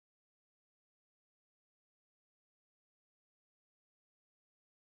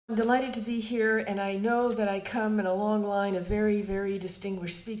I'm delighted to be here, and I know that I come in a long line of very, very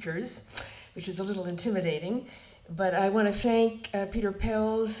distinguished speakers, which is a little intimidating. But I want to thank Peter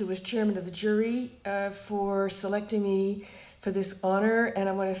Pels, who was chairman of the jury, for selecting me for this honor, and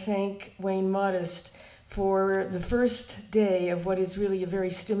I want to thank Wayne Modest for the first day of what is really a very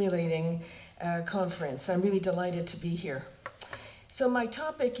stimulating conference. I'm really delighted to be here. So my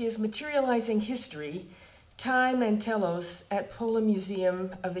topic is Materializing History, Time and Telos at POLIN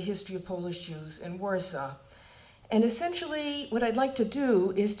Museum of the History of Polish Jews in Warsaw. And essentially what I'd like to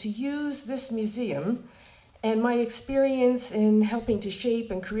do is to use this museum and my experience in helping to shape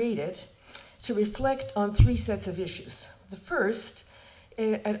and create it to reflect on three sets of issues. The first,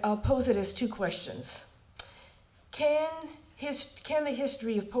 I'll pose it as two questions. Can the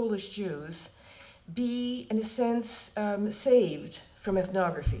history of Polish Jews be, in a sense, saved from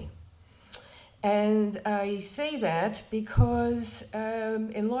ethnography? And I say that because,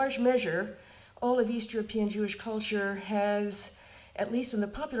 in large measure, all of East European Jewish culture has, at least in the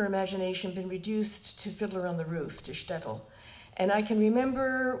popular imagination, been reduced to Fiddler on the Roof, to shtetl. And I can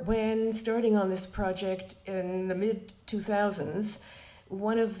remember when starting on this project in the mid-2000s,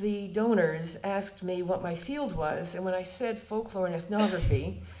 one of the donors asked me what my field was, and when I said folklore and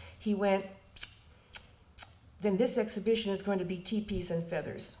ethnography, he went, then this exhibition is going to be teepees and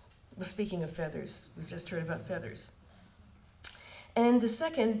feathers. Well, speaking of feathers, we've just heard about feathers. And the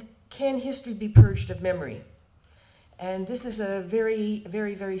second, can history be purged of memory? And this is a very,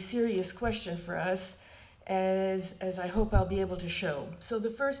 very, very serious question for us, as I hope I'll be able to show. So the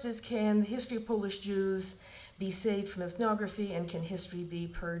first is, can the history of Polish Jews be saved from ethnography, and can history be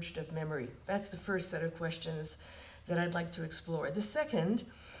purged of memory? That's the first set of questions that I'd like to explore. The second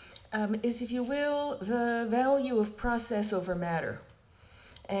is, if you will, the value of process over matter.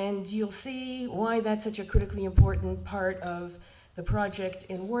 And you'll see why that's such a critically important part of the project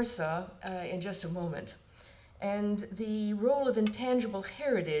in Warsaw in just a moment. And the role of intangible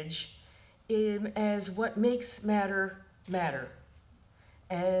heritage as what makes matter matter.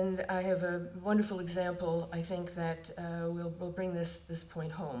 And I have a wonderful example, I think, that will bring this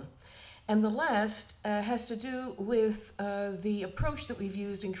point home. And the last has to do with the approach that we've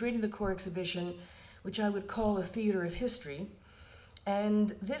used in creating the core exhibition, which I would call a theater of history.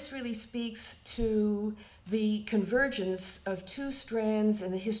 And this really speaks to the convergence of two strands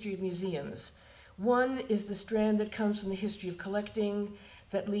in the history of museums. One is the strand that comes from the history of collecting,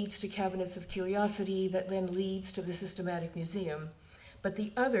 that leads to cabinets of curiosity, that then leads to the systematic museum. But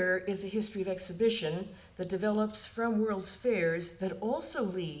the other is a history of exhibition that develops from World's Fairs that also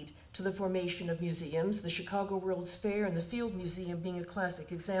lead to the formation of museums, the Chicago World's Fair and the Field Museum being a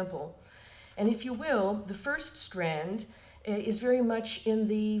classic example. And if you will, the first strand is very much in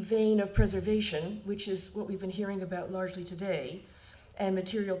the vein of preservation, which is what we've been hearing about largely today, and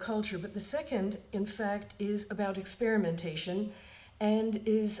material culture. But the second, in fact, is about experimentation and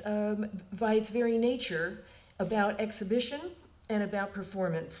is, by its very nature, about exhibition and about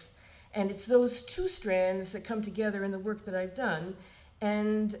performance. And it's those two strands that come together in the work that I've done,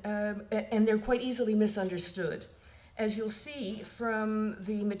 and they're quite easily misunderstood. As you'll see from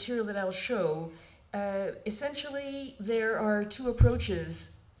the material that I'll show, essentially, there are two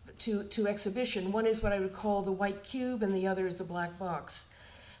approaches to exhibition. One is what I would call the white cube, and the other is the black box.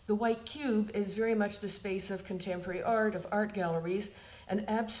 The white cube is very much the space of contemporary art, of art galleries, an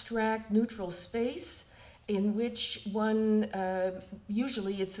abstract, neutral space in which one,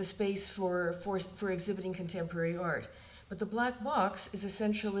 usually it's a space for exhibiting contemporary art. But the black box is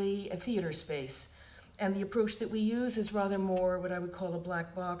essentially a theater space. And the approach that we use is rather more what I would call a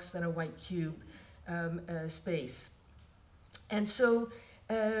black box than a white cube space. And so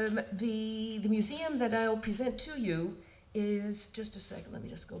the museum that I'll present to you is, just a second, let me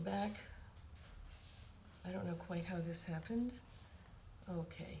just go back. I don't know quite how this happened.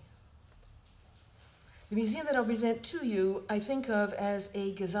 Okay. The museum that I'll present to you, I think of as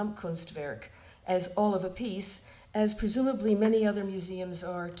a Gesamtkunstwerk, as all of a piece, as presumably many other museums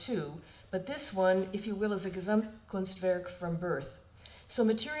are too. But this one, if you will, is a Gesamtkunstwerk from birth. So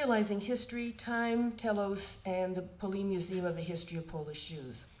Materializing History, Time, Telos, and the POLIN Museum of the History of Polish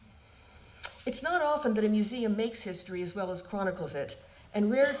Jews. It's not often that a museum makes history as well as chronicles it, and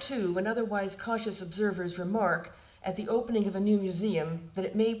rare too when otherwise cautious observers remark at the opening of a new museum that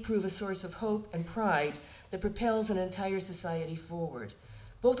it may prove a source of hope and pride that propels an entire society forward.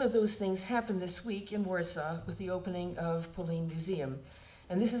 Both of those things happened this week in Warsaw with the opening of POLIN Museum.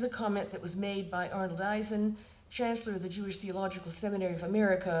 And this is a comment that was made by Arnold Eisen, Chancellor of the Jewish Theological Seminary of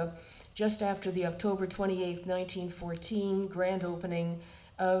America, just after the October 28, 1914 grand opening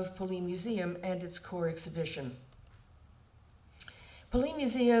of POLIN Museum and its core exhibition. POLIN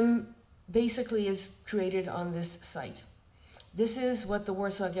Museum basically is created on this site. This is what the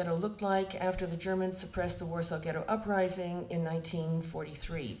Warsaw Ghetto looked like after the Germans suppressed the Warsaw Ghetto Uprising in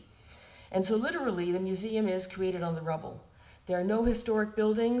 1943. And so literally, the museum is created on the rubble. There are no historic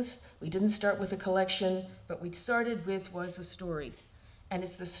buildings. We didn't start with a collection. What we started with was a story. And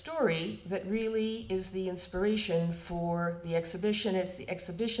it's the story that really is the inspiration for the exhibition. It's the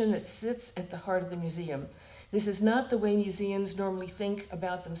exhibition that sits at the heart of the museum. This is not the way museums normally think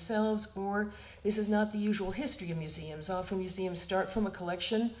about themselves, or this is not the usual history of museums. Often museums start from a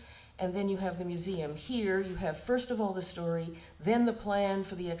collection, and then you have the museum. Here, you have first of all the story, then the plan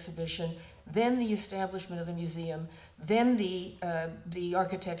for the exhibition, then the establishment of the museum, then the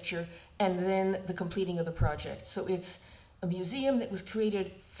architecture, and then the completing of the project. So it's a museum that was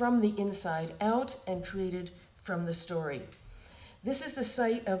created from the inside out and created from the story. This is the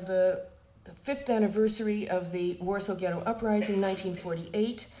site of the 5th anniversary of the Warsaw Ghetto Uprising,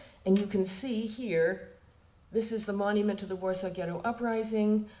 1948, and you can see here, this is the monument to the Warsaw Ghetto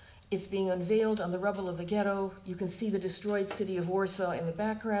Uprising. It's being unveiled on the rubble of the ghetto. You can see the destroyed city of Warsaw in the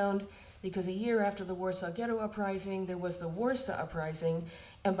background, because a year after the Warsaw Ghetto Uprising, there was the Warsaw Uprising,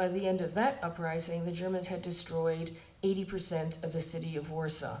 and by the end of that uprising, the Germans had destroyed 80% of the city of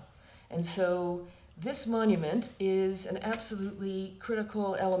Warsaw. And so this monument is an absolutely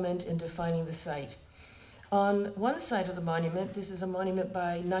critical element in defining the site. On one side of the monument, this is a monument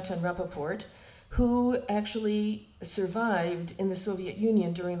by Natan Rapoport, who actually survived in the Soviet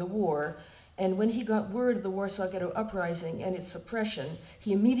Union during the war. And when he got word of the Warsaw Ghetto Uprising and its suppression,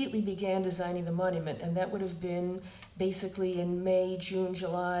 he immediately began designing the monument, and that would have been basically in May, June,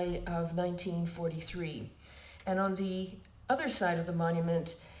 July of 1943. And on the other side of the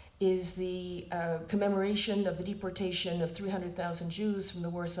monument is the commemoration of the deportation of 300,000 Jews from the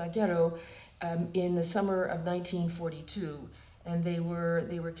Warsaw Ghetto in the summer of 1942, and they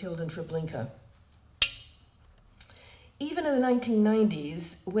were killed in Treblinka. Even in the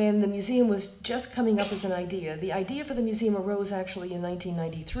 1990s, when the museum was just coming up as an idea, the idea for the museum arose actually in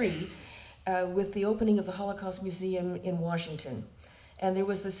 1993 with the opening of the Holocaust Museum in Washington. And there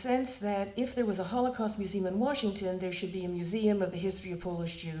was the sense that if there was a Holocaust Museum in Washington, there should be a museum of the history of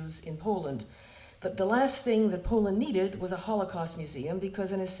Polish Jews in Poland. But the last thing that Poland needed was a Holocaust Museum,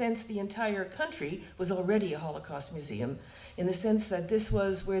 because in a sense the entire country was already a Holocaust Museum, in the sense that this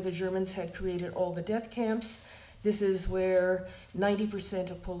was where the Germans had created all the death camps. This is where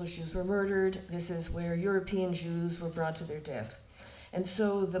 90% of Polish Jews were murdered. This is where European Jews were brought to their death. And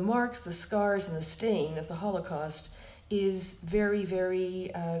so the marks, the scars, and the stain of the Holocaust is very,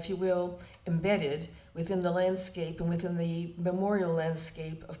 very, if you will, embedded within the landscape and within the memorial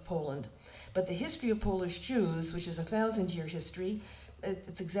landscape of Poland. But the history of Polish Jews, which is a 1,000-year history,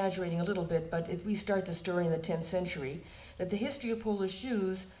 it's exaggerating a little bit, but we start the story in the 10th century, that the history of Polish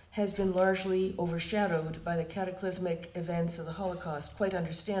Jews has been largely overshadowed by the cataclysmic events of the Holocaust, quite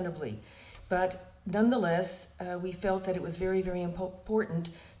understandably. But nonetheless, we felt that it was very, very important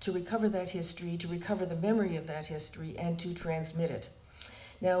to recover that history, to recover the memory of that history, and to transmit it.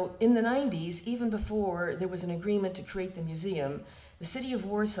 Now, in the 90s, even before there was an agreement to create the museum, the city of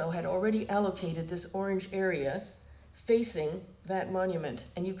Warsaw had already allocated this orange area facing that monument.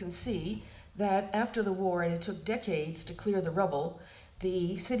 And you can see that after the war, and it took decades to clear the rubble,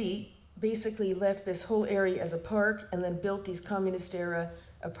 the city basically left this whole area as a park and then built these communist-era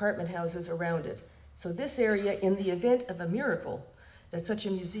apartment houses around it. So this area, in the event of a miracle that such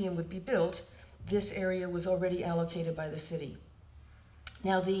a museum would be built, this area was already allocated by the city.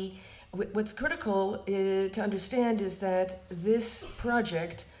 Now, what's critical to understand is that this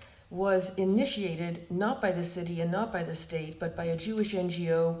project was initiated not by the city and not by the state, but by a Jewish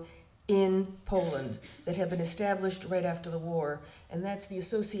NGO in Poland that had been established right after the war, and that's the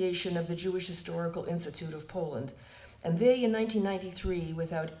Association of the Jewish Historical Institute of Poland. And they, in 1993,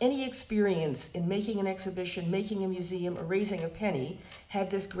 without any experience in making an exhibition, making a museum, or raising a penny,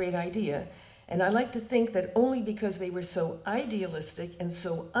 had this great idea. And I like to think that only because they were so idealistic and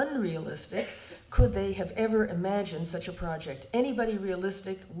so unrealistic could they have ever imagined such a project. Anybody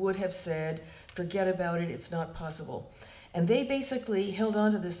realistic would have said, forget about it, it's not possible. And they basically held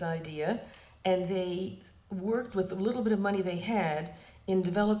on to this idea, and they worked with the little bit of money they had in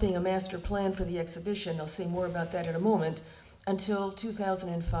developing a master plan for the exhibition. I'll say more about that in a moment, until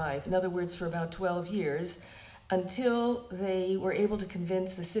 2005. In other words, for about 12 years, until they were able to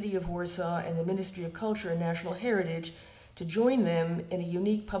convince the city of Warsaw and the Ministry of Culture and National Heritage to join them in a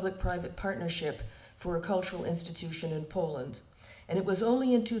unique public-private partnership for a cultural institution in Poland. And it was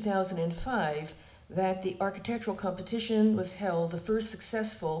only in 2005 that the architectural competition was held, the first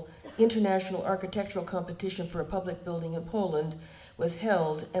successful international architectural competition for a public building in Poland, was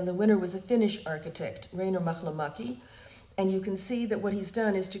held, and the winner was a Finnish architect, Reino Mahlamaki. And you can see that what he's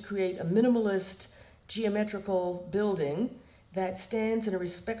done is to create a minimalist geometrical building that stands in a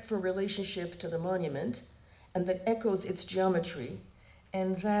respectful relationship to the monument and that echoes its geometry.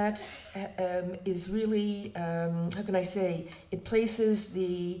 And that is really, how can I say, it places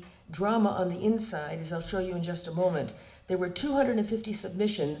the drama on the inside, as I'll show you in just a moment. There were 250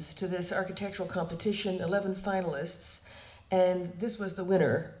 submissions to this architectural competition, 11 finalists, and this was the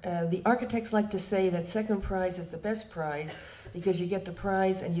winner. The architects like to say that second prize is the best prize because you get the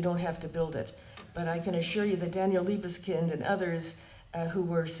prize and you don't have to build it. But I can assure you that Daniel Liebeskind and others who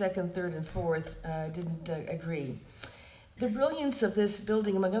were second, third, and fourth didn't agree. The brilliance of this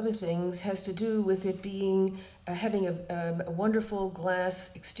building, among other things, has to do with it being having a wonderful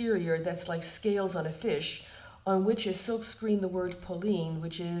glass exterior that's like scales on a fish, on which is silk screened the word POLIN,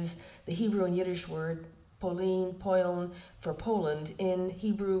 which is the Hebrew and Yiddish word POLIN, for Poland, in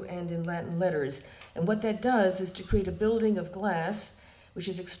Hebrew and in Latin letters. And what that does is to create a building of glass, which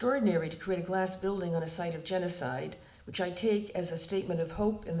is extraordinary to create a glass building on a site of genocide, which I take as a statement of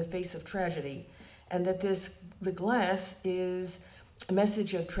hope in the face of tragedy, and that the glass is a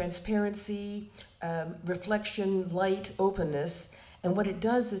message of transparency, reflection, light, openness, and what it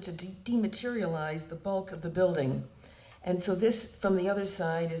does is to dematerialize the bulk of the building. And so this, from the other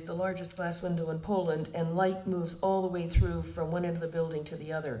side, is the largest glass window in Poland, and light moves all the way through from one end of the building to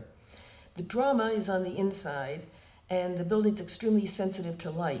the other. The drama is on the inside, and the building's extremely sensitive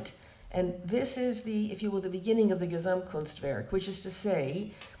to light. And this is the, if you will, the beginning of the Gesamtkunstwerk, which is to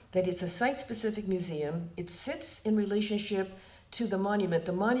say that it's a site-specific museum. It sits in relationship to the monument.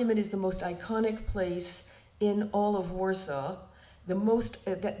 The monument is the most iconic place in all of Warsaw. The most,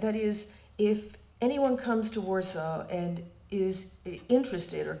 that is, if anyone comes to Warsaw and is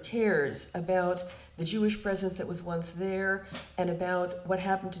interested or cares about the Jewish presence that was once there and about what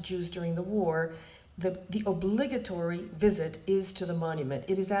happened to Jews during the war, the obligatory visit is to the monument.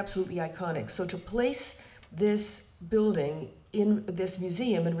 It is absolutely iconic. So to place this building in this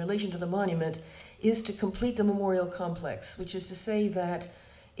museum in relation to the monument is to complete the memorial complex, which is to say that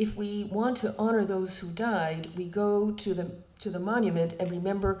if we want to honor those who died, we go to the monument and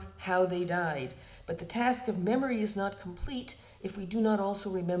remember how they died. But the task of memory is not complete if we do not also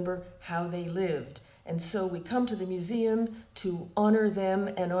remember how they lived. And so we come to the museum to honor them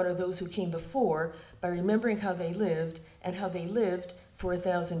and honor those who came before by remembering how they lived and how they lived for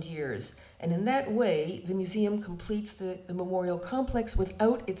 1,000 years. And in that way, the museum completes the memorial complex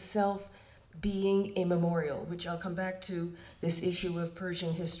without itself being a memorial, which I'll come back to this issue of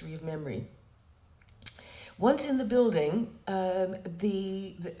Persian history of memory. Once in the building, and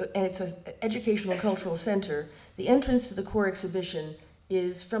it's an educational cultural center, the entrance to the core exhibition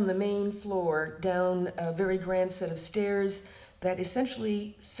is from the main floor down a very grand set of stairs that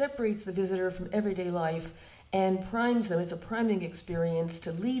essentially separates the visitor from everyday life and primes them. It's a priming experience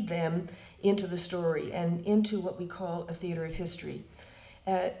to lead them into the story and into what we call a theater of history.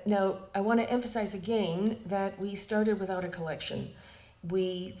 Now, I want to emphasize again that we started without a collection.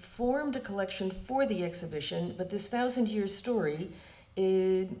 We formed a collection for the exhibition, but this 1,000-year story,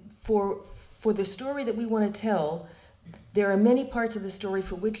 for the story that we want to tell, there are many parts of the story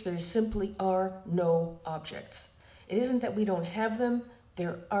for which there simply are no objects. It isn't that we don't have them,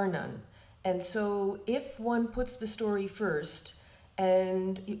 there are none. And so if one puts the story first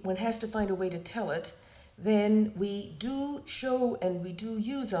and one has to find a way to tell it, then we do show and we do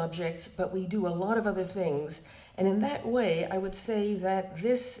use objects, but we do a lot of other things. And in that way, I would say that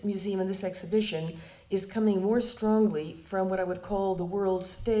this museum and this exhibition is coming more strongly from what I would call the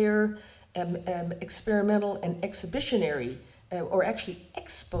World's Fair, experimental and exhibitionary, or actually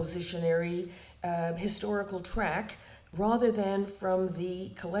expositionary historical track, rather than from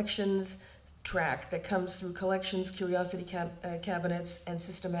the collections track that comes through collections, curiosity cabinets, and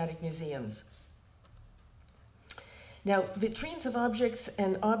systematic museums. Now, vitrines of objects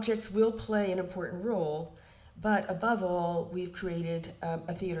and objects will play an important role, but above all, we've created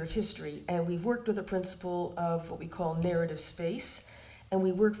a theater of history, and we've worked with the principle of what we call narrative space, and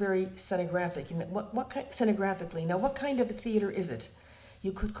we work very scenographic. And scenographically, now what kind of a theater is it?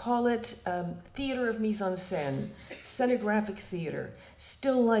 You could call it theater of mise-en-scène, scenographic theater,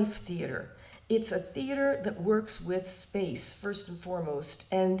 still life theater. It's a theater that works with space, first and foremost,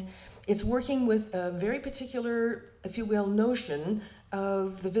 and it's working with a very particular, if you will, notion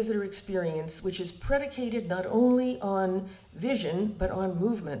of the visitor experience, which is predicated not only on vision, but on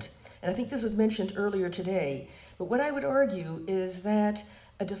movement. And I think this was mentioned earlier today. But what I would argue is that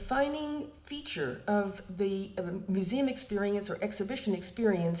a defining feature of the museum experience or exhibition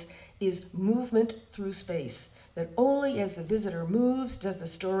experience is movement through space. that only as the visitor moves does the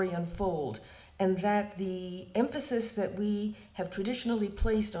story unfold, and that the emphasis that we have traditionally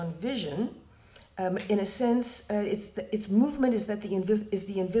placed on vision, in a sense, its movement is that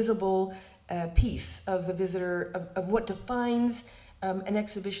the invisible piece of the visitor, of what defines an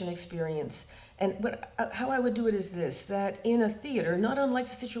exhibition experience. And how I would do it is this, that in a theater, not unlike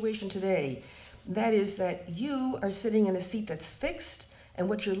the situation today, that is that you are sitting in a seat that's fixed and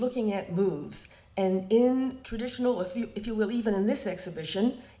what you're looking at moves. And in traditional, if you will, even in this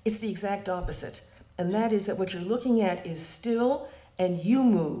exhibition, it's the exact opposite. And that is that what you're looking at is still and you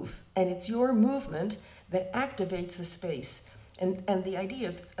move. And it's your movement that activates the space. And the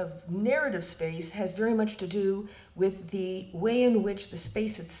idea of narrative space has very much to do with the way in which the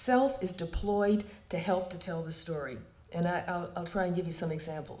space itself is deployed to help to tell the story. And I'll try and give you some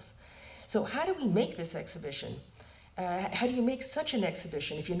examples. So how do we make this exhibition? How do you make such an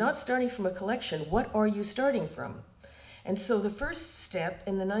exhibition? If you're not starting from a collection, what are you starting from? And so the first step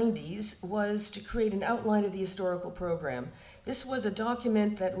in the 90s was to create an outline of the historical program. This was a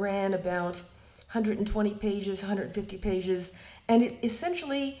document that ran about 120 pages, 150 pages, and it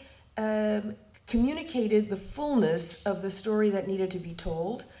essentially communicated the fullness of the story that needed to be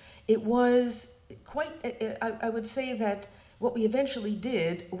told. It was quite, I would say that what we eventually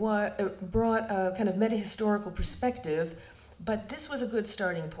did was brought a kind of meta-historical perspective, but this was a good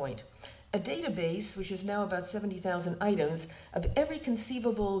starting point. A database, which is now about 70,000 items, of every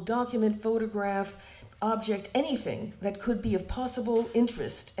conceivable document, photograph, object, anything that could be of possible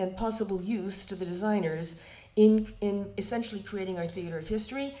interest and possible use to the designers in essentially creating our theater of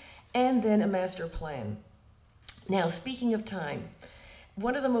history, and then a master plan. Now, speaking of time,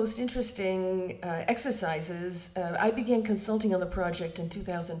 one of the most interesting exercises, I began consulting on the project in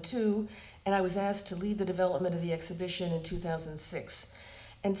 2002, and I was asked to lead the development of the exhibition in 2006.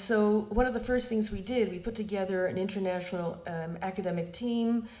 And so one of the first things we did, we put together an international academic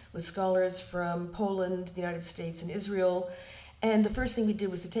team with scholars from Poland, the United States, and Israel. And the first thing we did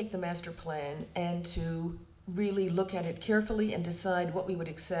was to take the master plan and to really look at it carefully and decide what we would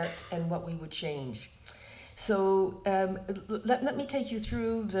accept and what we would change. So let me take you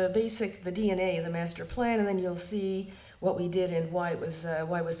through the DNA of the master plan, and then you'll see what we did and why it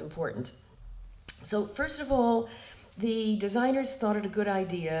was important. So first of all, the designers thought it a good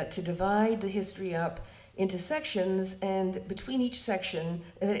idea to divide the history up into sections, and between each section,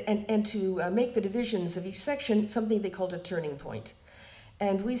 and to make the divisions of each section something they called a turning point.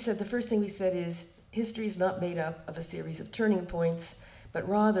 And we said, the first thing we said is, history is not made up of a series of turning points, but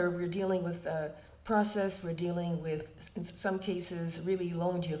rather we're dealing with a process, we're dealing with, in some cases, really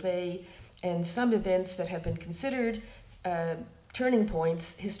longue durée, and some events that have been considered turning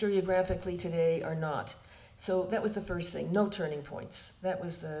points historiographically today are not. So that was the first thing, no turning points. That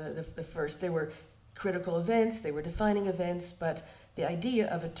was the first. There were critical events, they were defining events, but the idea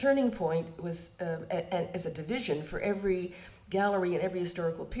of a turning point was, as a division for every gallery in every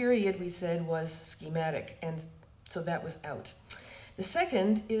historical period, we said was schematic, and so that was out. The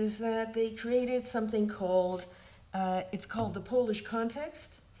second is that they created something called, it's called the Polish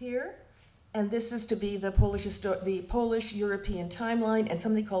context here, and this is to be the Polish European timeline, and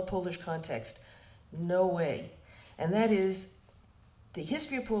something called Polish context. No way. And that is, the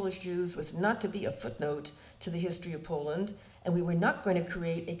history of Polish Jews was not to be a footnote to the history of Poland, and we were not going to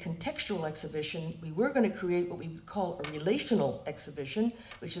create a contextual exhibition. We were going to create what we would call a relational exhibition,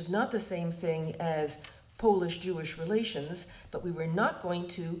 which is not the same thing as Polish-Jewish relations, but we were not going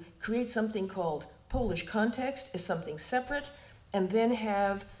to create something called Polish context as something separate, and then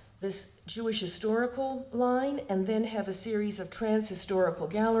have this Jewish historical line, and then have a series of trans-historical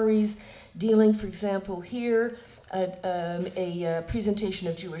galleries dealing, for example, here, a presentation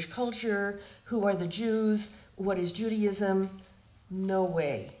of Jewish culture, who are the Jews, what is Judaism? No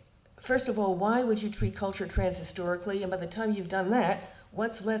way. First of all, why would you treat culture trans-historically? And by the time you've done that,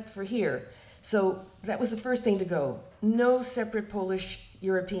 what's left for here? So that was the first thing to go. No separate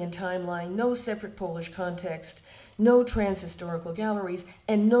Polish-European timeline, no separate Polish context, no trans-historical galleries,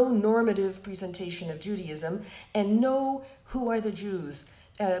 and no normative presentation of Judaism, and no who are the Jews.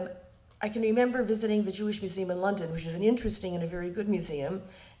 I can remember visiting the Jewish Museum in London, which is an interesting and a very good museum,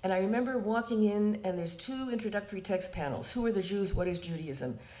 and I remember walking in, and there's two introductory text panels. Who are the Jews? What is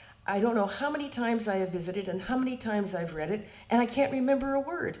Judaism? I don't know how many times I have visited and how many times I've read it, and I can't remember a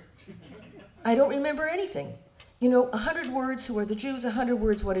word. I don't remember anything. You know, 100 words, who are the Jews, 100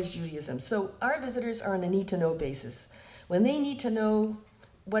 words, what is Judaism? So our visitors are on a need-to-know basis. When they need to know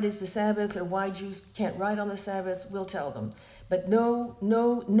what is the Sabbath or why Jews can't ride on the Sabbath, we'll tell them. But no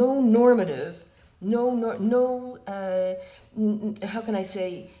normative, how can I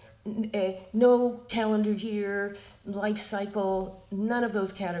say, no calendar year, life cycle, none of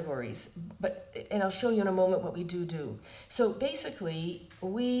those categories. And I'll show you in a moment what we do. So basically,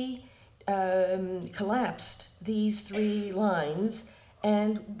 we collapsed these three lines,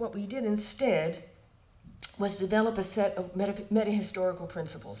 and what we did instead was develop a set of meta-historical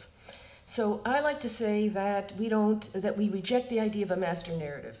principles. So I like to say that we reject the idea of a master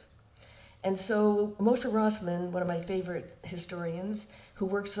narrative. And so Moshe Rossman, one of my favorite historians, who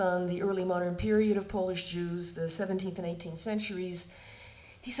works on the early modern period of Polish Jews, the 17th and 18th centuries,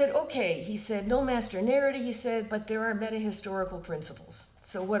 he said, okay, he said, no master narrative, he said, but there are meta-historical principles.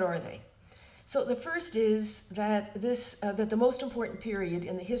 So what are they? So the first is that that the most important period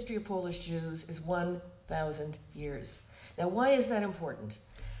in the history of Polish Jews is 1,000 years. Now, why is that important?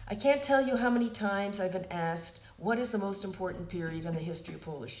 I can't tell you how many times I've been asked, what is the most important period in the history of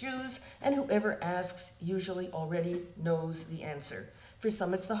Polish Jews? And whoever asks usually already knows the answer. For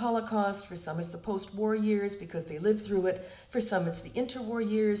some it's the Holocaust, for some it's the post-war years because they lived through it, for some it's the interwar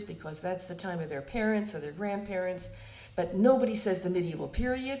years because that's the time of their parents or their grandparents. But nobody says the medieval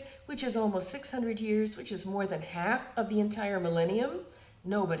period, which is almost 600 years, which is more than half of the entire millennium.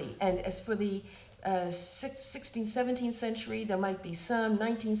 Nobody. And as for the 16th, 17th century, there might be some,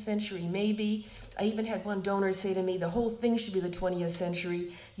 19th century maybe. I even had one donor say to me, the whole thing should be the 20th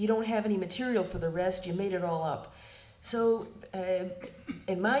century. You don't have any material for the rest, you made it all up. So,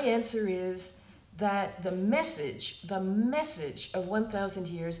 and my answer is that the message of 1,000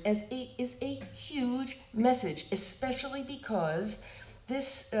 years is a huge message, especially because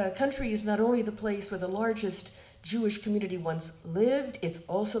this country is not only the place where the largest Jewish community once lived, it's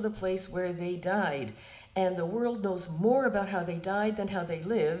also the place where they died. And the world knows more about how they died than how they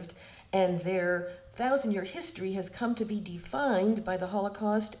lived, and their 1,000-year history has come to be defined by the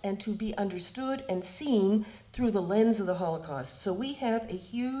Holocaust and to be understood and seen through the lens of the Holocaust. So we have a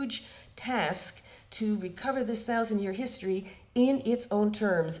huge task to recover this 1,000-year history in its own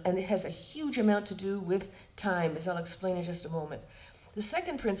terms, and it has a huge amount to do with time, as I'll explain in just a moment. The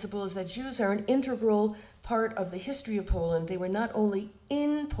second principle is that Jews are an integral part of the history of Poland. They were not only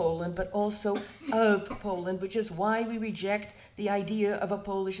in Poland, but also of Poland, which is why we reject the idea of a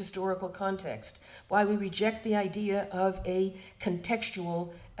Polish historical context, why we reject the idea of a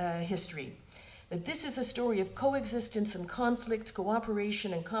contextual history. That this is a story of coexistence and conflict,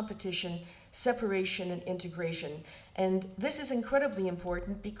 cooperation and competition, separation and integration. And this is incredibly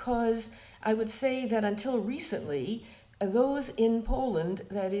important because I would say that until recently, those in Poland,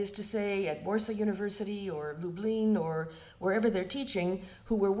 that is to say at Warsaw University or Lublin or wherever they're teaching,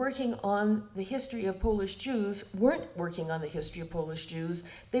 who were working on the history of Polish Jews, weren't working on the history of Polish Jews,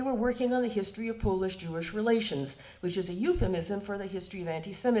 they were working on the history of Polish-Jewish relations, which is a euphemism for the history of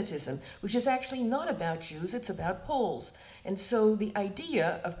anti-Semitism, which is actually not about Jews, it's about Poles. And so the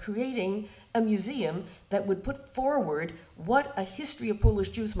idea of creating a museum that would put forward what a history of Polish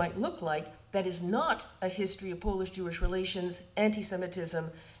Jews might look like that is not a history of Polish-Jewish relations, anti-Semitism,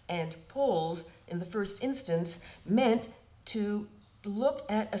 and Poles in the first instance, meant to look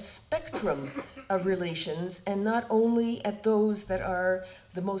at a spectrum of relations and not only at those that are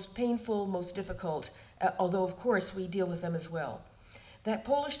the most painful, most difficult, although of course we deal with them as well. That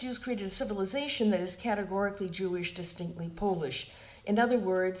Polish Jews created a civilization that is categorically Jewish, distinctly Polish. In other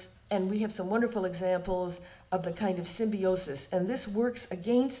words, and we have some wonderful examples of the kind of symbiosis, and this works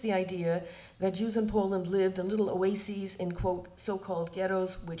against the idea that Jews in Poland lived in little oases in, quote, so-called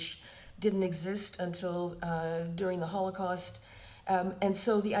ghettos, which didn't exist until during the Holocaust. And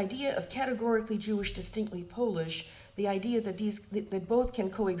so the idea of categorically Jewish, distinctly Polish, the idea that that both can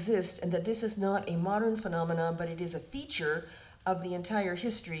coexist and that this is not a modern phenomenon, but it is a feature of the entire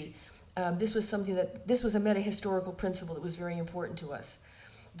history, this was a meta-historical principle that was very important to us.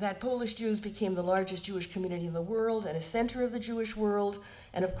 That Polish Jews became the largest Jewish community in the world and a center of the Jewish world,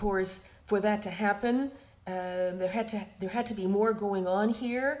 and of course, for that to happen, there had to be more going on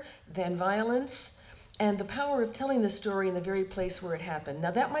here than violence, and the power of telling the story in the very place where it happened.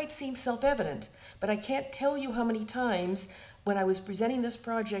 Now that might seem self-evident, but I can't tell you how many times when I was presenting this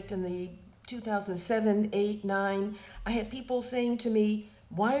project in the 2007, 8, 9, I had people saying to me,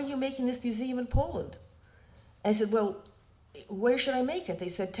 "Why are you making this museum in Poland?" I said, "Well, where should I make it?" They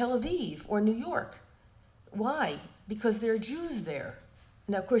said, "Tel Aviv or New York." Why? Because there are Jews there.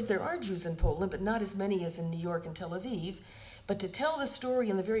 Now, of course, there are Jews in Poland, but not as many as in New York and Tel Aviv. But to tell the story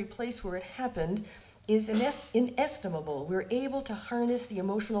in the very place where it happened is inestimable. We're able to harness the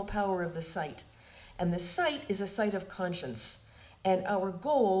emotional power of the site. And the site is a site of conscience. And our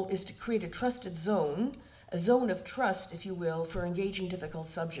goal is to create a trusted zone, a zone of trust, if you will, for engaging difficult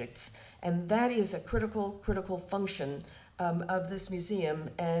subjects. And that is a critical function of this museum,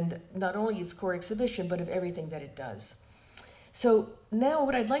 and not only its core exhibition, but of everything that it does. So now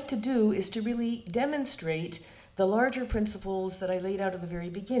what I'd like to do is to really demonstrate the larger principles that I laid out at the very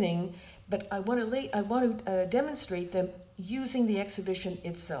beginning, but I want to demonstrate them using the exhibition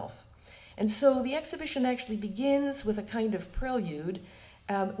itself. And so the exhibition actually begins with a kind of prelude,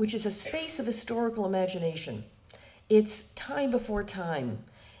 which is a space of historical imagination. It's time before time.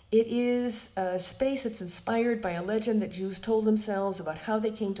 It is a space that's inspired by a legend that Jews told themselves about how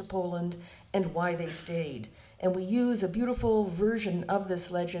they came to Poland and why they stayed. And we use a beautiful version of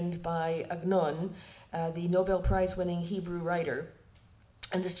this legend by Agnon, the Nobel Prize-winning Hebrew writer.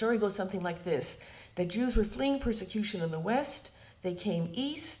 And the story goes something like this, that Jews were fleeing persecution in the West, they came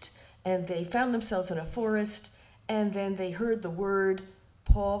east, and they found themselves in a forest, and then they heard the word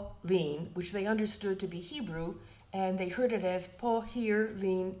POLIN, which they understood to be Hebrew, and they heard it as po, here,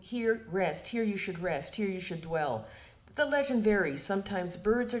 lin, here, rest, here you should rest, here you should dwell. The legend varies. Sometimes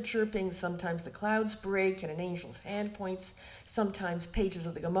birds are chirping, sometimes the clouds break and an angel's hand points, sometimes pages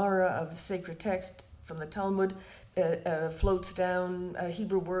of the Gemara, of the sacred text from the Talmud, floats down,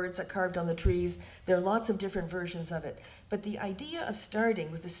 Hebrew words are carved on the trees. There are lots of different versions of it. But the idea of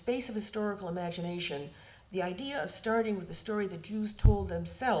starting with the space of historical imagination, the idea of starting with the story that Jews told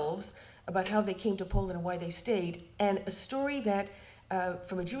themselves about how they came to Poland and why they stayed, and a story that,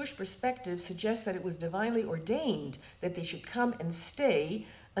 from a Jewish perspective, suggests that it was divinely ordained that they should come and stay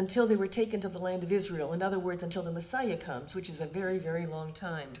until they were taken to the land of Israel. In other words, until the Messiah comes, which is a very, very long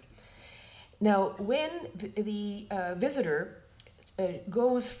time. Now, when the visitor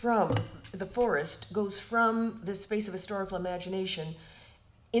goes from the forest, goes from this space of historical imagination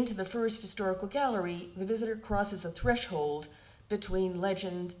into the first historical gallery, the visitor crosses a threshold between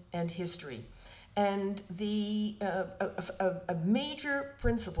legend and history. And a major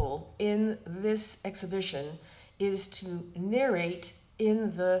principle in this exhibition is to narrate in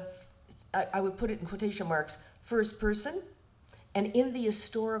the, I would put it in quotation marks, first person, and in the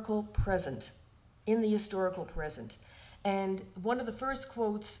historical present, And one of the first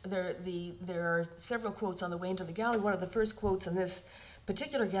quotes, there are several quotes on the way into the gallery. One of the first quotes in this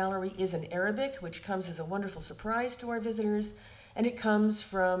particular gallery is in Arabic, which comes as a wonderful surprise to our visitors, and it comes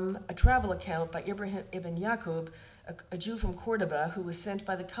from a travel account by Ibrahim ibn Yaqub, a Jew from Cordoba who was sent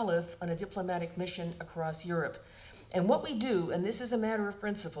by the Caliph on a diplomatic mission across Europe. And what we do, and this is a matter of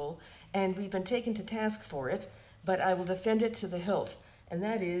principle, and we've been taken to task for it, but I will defend it to the hilt. And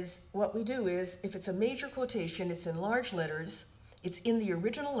that is, what we do is, if it's a major quotation, it's in large letters, it's in the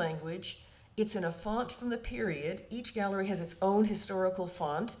original language, it's in a font from the period. Each gallery has its own historical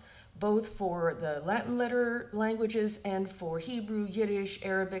font, both for the Latin letter languages and for Hebrew, Yiddish,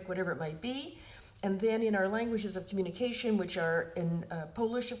 Arabic, whatever it might be. And then in our languages of communication, which are in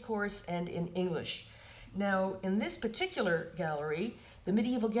Polish, of course, and in English. Now, in this particular gallery, the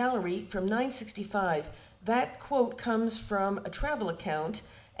medieval gallery from 965, that quote comes from a travel account,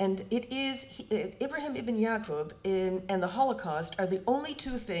 and it is Ibrahim ibn Yaqub and the Holocaust are the only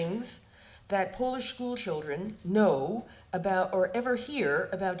two things that Polish school children know about or ever hear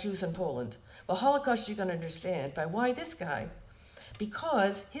about Jews in Poland. Well, Holocaust you can understand, but why this guy?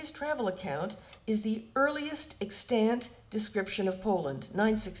 Because his travel account is the earliest extant description of Poland,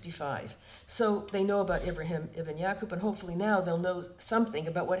 965. So they know about Ibrahim ibn Yaqub, and hopefully now they'll know something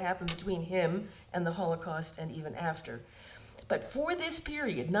about what happened between him and the Holocaust and even after. But for this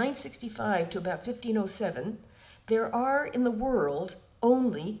period, 965 to about 1507, there are in the world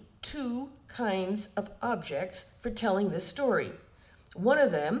only two kinds of objects for telling this story. One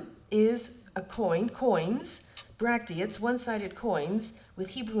of them is a coin, coins, bracteates, one-sided coins with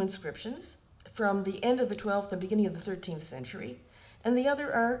Hebrew inscriptions from the end of the 12th and beginning of the 13th century. And the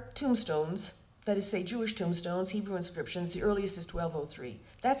other are tombstones, that is, say, Jewish tombstones, Hebrew inscriptions. The earliest is 1203.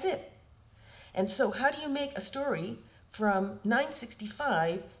 That's it. And so how do you make a story from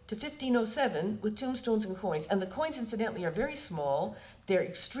 965 to 1507 with tombstones and coins? And the coins, incidentally, are very small. They're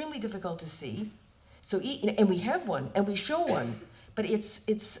extremely difficult to see. So, and we have one, and we show one, but it's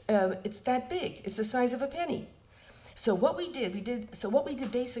that big. It's the size of a penny. So what we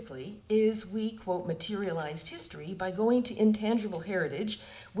did basically is we, quote, materialized history by going to intangible heritage,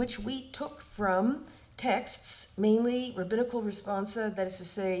 which we took from texts, mainly rabbinical responsa, that is to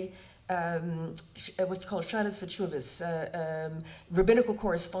say, what's called shadas v'tshuvas, rabbinical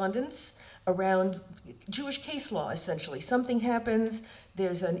correspondence around Jewish case law, essentially. Something happens,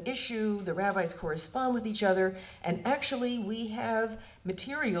 there's an issue, the rabbis correspond with each other, and actually we have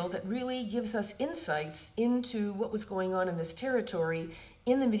material that really gives us insights into what was going on in this territory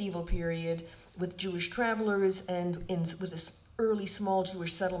in the medieval period with Jewish travelers and with this early small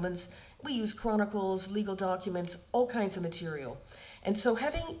Jewish settlements We use chronicles, legal documents, all kinds of material. And so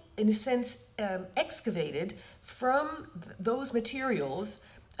having, in a sense, excavated from those materials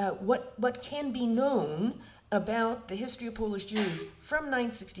what can be known about the history of Polish Jews from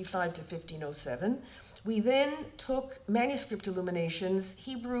 965 to 1507, we then took manuscript illuminations,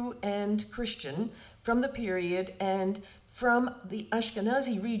 Hebrew and Christian, from the period and from the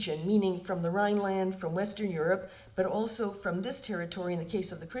Ashkenazi region, meaning from the Rhineland, from Western Europe, but also from this territory in the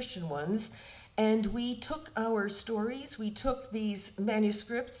case of the Christian ones. And we took our stories, we took these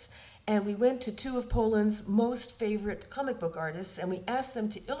manuscripts, and we went to two of Poland's most favorite comic book artists, and we asked them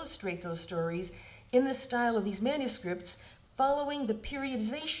to illustrate those stories in the style of these manuscripts, following the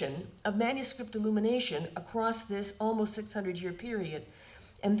periodization of manuscript illumination across this almost 600-year period.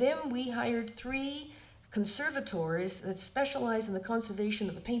 And then we hired 3 conservators that specialize in the conservation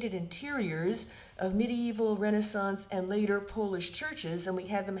of the painted interiors of medieval, Renaissance, and later Polish churches, and we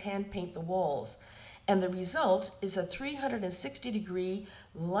had them hand paint the walls. And the result is a 360-degree,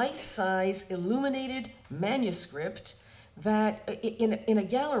 life-size, illuminated manuscript that in a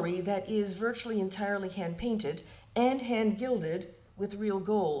gallery that is virtually entirely hand-painted and hand-gilded with real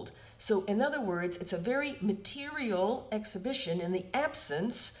gold. So in other words, it's a very material exhibition in the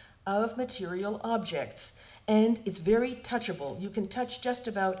absence of material objects, and it's very touchable. You can touch just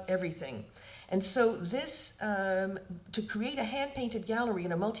about everything. And so this, to create a hand-painted gallery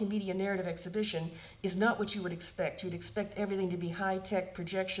in a multimedia narrative exhibition is not what you would expect. You'd expect everything to be high-tech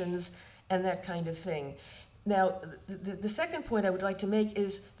projections and that kind of thing. Now, the second point I would like to make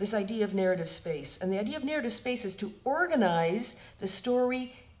is this idea of narrative space. And the idea of narrative space is to organize the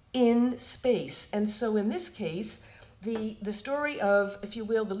story in space. And so in this case, the story of, if you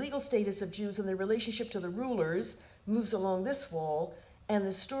will, the legal status of Jews and their relationship to the rulers moves along this wall, and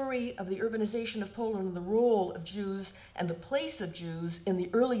the story of the urbanization of Poland and the role of Jews and the place of Jews in the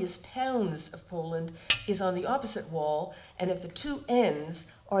earliest towns of Poland is on the opposite wall, and at the two ends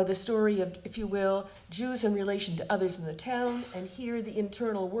are the story of, if you will, Jews in relation to others in the town, and here the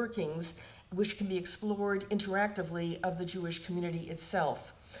internal workings, which can be explored interactively, of the Jewish community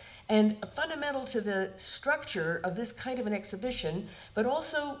itself. And fundamental to the structure of this kind of an exhibition, but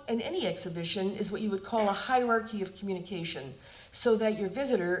also in any exhibition, is what you would call a hierarchy of communication, so that your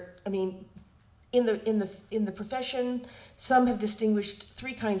visitor, I mean, in the profession, some have distinguished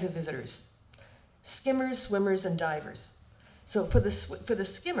 3 kinds of visitors: skimmers, swimmers, and divers. So for the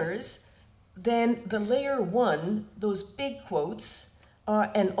skimmers, then the layer 1, those big quotes,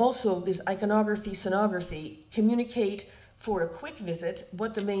 and also there's iconography, scenography, communicate for a quick visit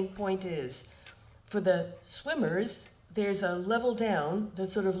what the main point is. For the swimmers, there's a level down,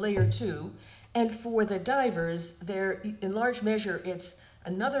 that's sort of layer 2, and for the divers, there, in large measure, it's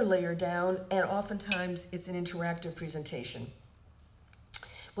another layer down, and oftentimes it's an interactive presentation.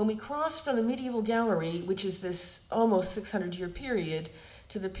 When we cross from the medieval gallery, which is this almost 600-year period,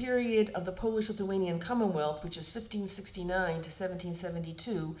 to the period of the Polish-Lithuanian Commonwealth, which is 1569 to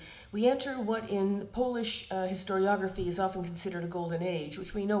 1772, we enter what in Polish historiography is often considered a golden age,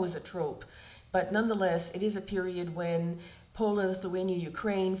 which we know is a trope. But nonetheless, it is a period when Poland, Lithuania,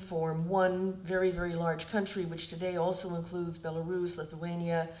 Ukraine form one very, very large country, which today also includes Belarus,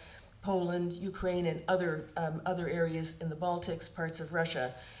 Lithuania, Poland, Ukraine, and other areas in the Baltics, parts of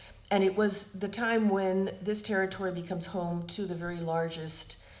Russia. And it was the time when this territory becomes home to the very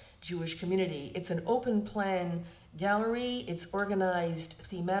largest Jewish community. It's an open plan gallery. It's organized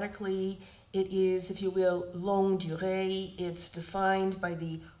thematically. It is, if you will, longue durée. It's defined by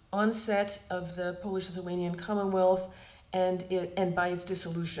the onset of the Polish-Lithuanian Commonwealth and by its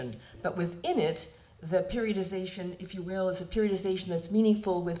dissolution. But within it, the periodization, if you will, is a periodization that's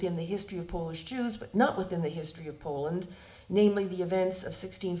meaningful within the history of Polish Jews, but not within the history of Poland, namely the events of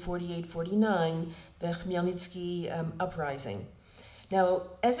 1648-49, the Khmelnytsky uprising. Now,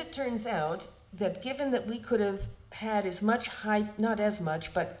 as it turns out, that given that we could have had as much not as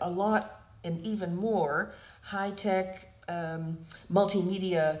much, but a lot and even more high-tech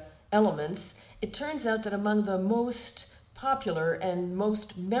multimedia elements, it turns out that among the most popular and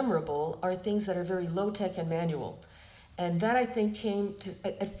most memorable are things that are very low-tech and manual. And that, I think, came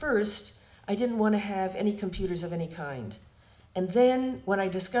to, at first, I didn't want to have any computers of any kind. And then when I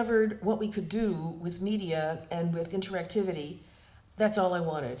discovered what we could do with media and with interactivity, that's all I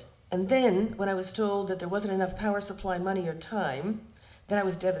wanted. And then when I was told that there wasn't enough power supply, money, or time, then I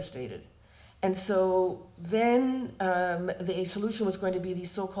was devastated. And so then the solution was going to be these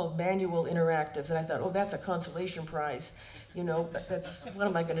so-called manual interactives. And I thought, oh, that's a consolation prize. You know, that's, what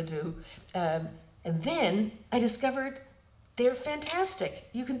am I going to do? And then I discovered they're fantastic.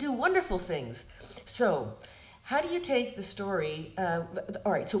 You can do wonderful things. So How do you take the story?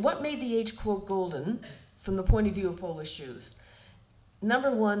 All right, so what made the age, quote, golden from the point of view of Polish Jews?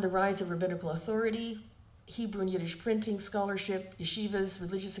 Number one, the rise of rabbinical authority, Hebrew and Yiddish printing, scholarship, yeshivas,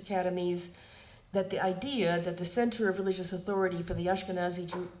 religious academies, that the idea that the center of religious authority for the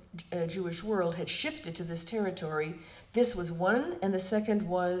Ashkenazi Jewish world had shifted to this territory. This was one, and the second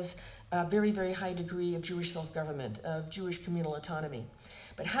was a very, very high degree of Jewish self-government, of Jewish communal autonomy.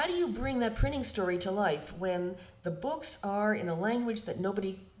 But how do you bring that printing story to life when the books are in a language that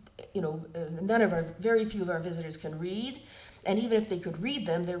nobody, very few of our visitors can read, and even if they could read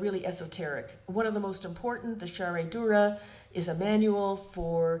them, they're really esoteric. One of the most important, the Sharei Dura, is a manual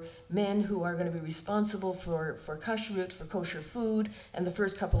for men who are going to be responsible for kashrut, for kosher food, and the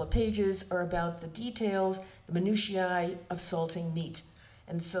first couple of pages are about the details, the minutiae of salting meat.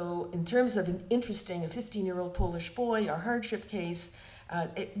 And so in terms of interesting a 15-year-old Polish boy, our hardship case,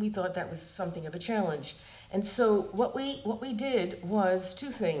 we thought that was something of a challenge. And so what we did was two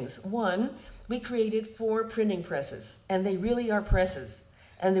things. One, we created 4 printing presses, and they really are presses,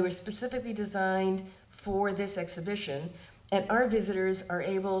 and they were specifically designed for this exhibition. And our visitors are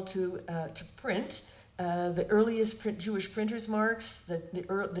able to print the earliest Jewish printers' marks,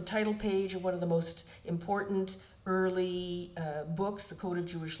 the title page of one of the most important early books, the Code of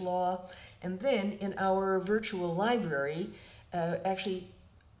Jewish Law, and then in our virtual library, actually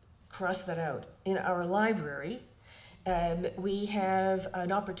cross that out. In our library, we have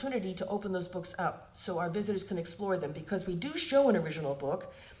an opportunity to open those books up so our visitors can explore them, because we do show an original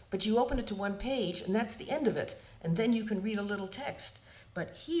book, but you open it to one page and that's the end of it, and then you can read a little text.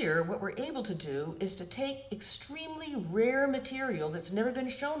 But here, what we're able to do is to take extremely rare material that's never been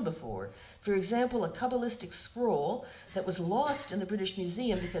shown before. For example, a Kabbalistic scroll that was lost in the British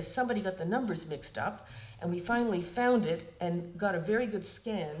Museum because somebody got the numbers mixed up, and we finally found it and got a very good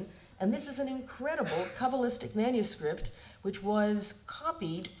scan. And this is an incredible Kabbalistic manuscript which was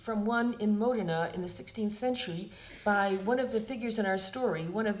copied from one in Modena in the 16th century by one of the figures in our story,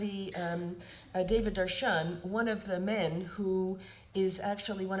 one of the, David Darshan, one of the men who is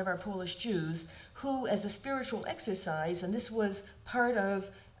actually one of our Polish Jews, who as a spiritual exercise, and this was part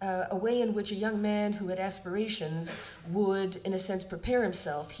of a way in which a young man who had aspirations would, in a sense, prepare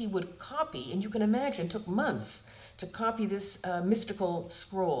himself. He would copy, and you can imagine, it took months to copy this mystical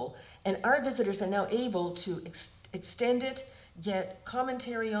scroll. And our visitors are now able to extend it, get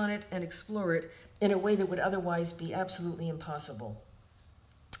commentary on it, and explore it in a way that would otherwise be absolutely impossible.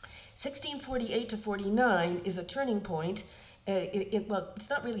 1648 to 49 is a turning point. Well,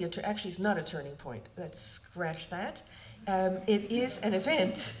 it's not really actually it's not a turning point. Let's scratch that. It is an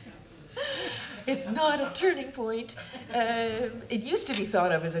event. It's not a turning point. It used to be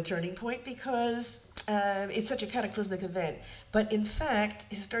thought of as a turning point because it's such a cataclysmic event. But in fact,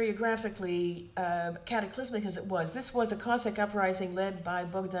 historiographically, cataclysmic as it was, this was a Cossack uprising led by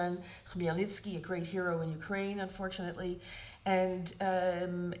Bogdan Khmelnytsky, a great hero in Ukraine, unfortunately. And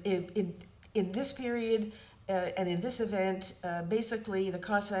in this period and in this event, basically the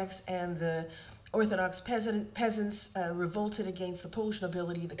Cossacks and the Orthodox peasants revolted against the Polish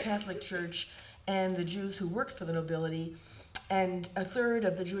nobility, the Catholic Church, and the Jews who worked for the nobility. And a third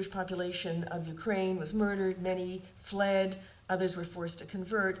of the Jewish population of Ukraine was murdered, many fled, others were forced to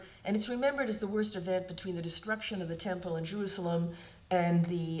convert. And it's remembered as the worst event between the destruction of the temple in Jerusalem and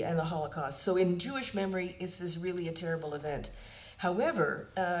the Holocaust. So in Jewish memory, this is really a terrible event. However,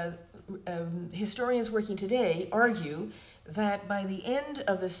 historians working today argue that by the end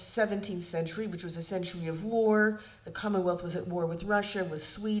of the 17th century, which was a century of war, the Commonwealth was at war with Russia, with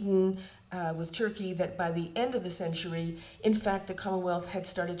Sweden, with Turkey, that by the end of the century, in fact, the Commonwealth had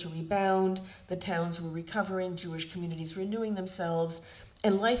started to rebound, the towns were recovering, Jewish communities renewing themselves,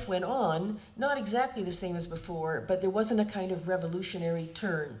 and life went on, not exactly the same as before, but there wasn't a kind of revolutionary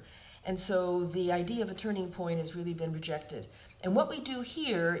turn. And so the idea of a turning point has really been rejected. And what we do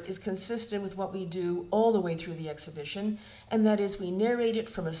here is consistent with what we do all the way through the exhibition, and that is we narrate it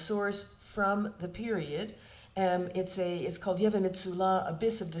from a source from the period. It's called Yeva Mitzula,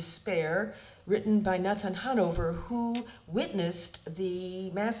 Abyss of Despair, written by Natan Hanover, who witnessed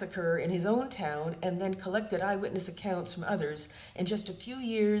the massacre in his own town and then collected eyewitness accounts from others. In just a few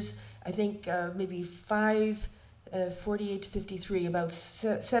years, I think maybe 48 to 53, about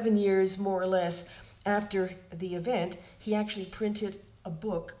 7 years more or less after the event, he actually printed a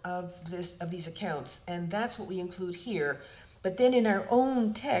book of these accounts, and that's what we include here. But then in our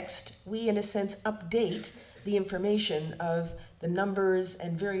own text, we in a sense update the information of the numbers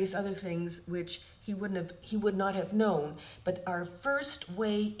and various other things which he would not have known. But our first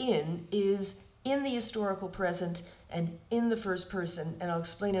way in is in the historical present and in the first person, and I'll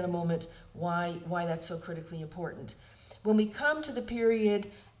explain in a moment why that's so critically important. When we come to the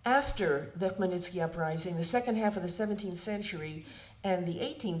period after the Khmelnytsky uprising, the second half of the 17th century and the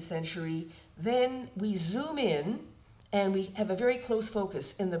 18th century, then we zoom in and we have a very close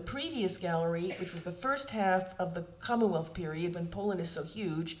focus. In the previous gallery, which was the first half of the Commonwealth period when Poland is so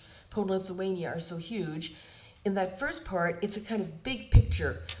huge, Poland and Lithuania are so huge, in that first part, it's a kind of big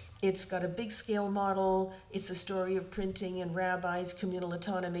picture. It's got a big scale model. It's the story of printing and rabbis, communal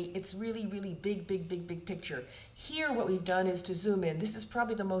autonomy. It's really, really big, big, big, big picture. Here, what we've done is to zoom in. This is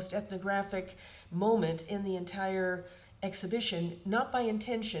probably the most ethnographic moment in the entire exhibition, not by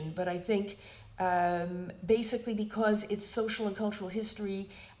intention, but I think basically because it's social and cultural history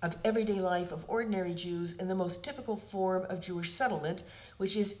of everyday life of ordinary Jews in the most typical form of Jewish settlement,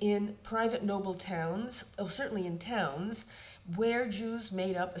 which is in private noble towns, or certainly in towns, where Jews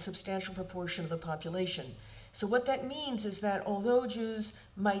made up a substantial proportion of the population. So what that means is that although Jews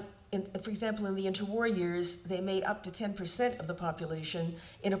might, for example, in the interwar years, they made up to 10% of the population,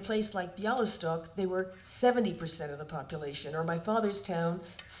 in a place like Bialystok, they were 70% of the population, or my father's town,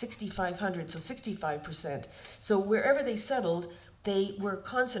 6,500, so 65%. So wherever they settled, they were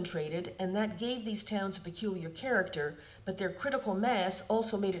concentrated, and that gave these towns a peculiar character, but their critical mass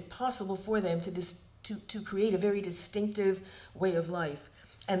also made it possible for them to create a very distinctive way of life.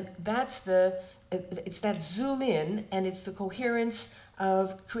 And it's that zoom in, and it's the coherence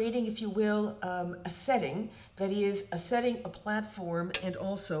of creating, if you will, a setting that is a setting, a platform, and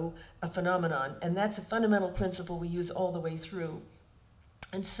also a phenomenon. And that's a fundamental principle we use all the way through.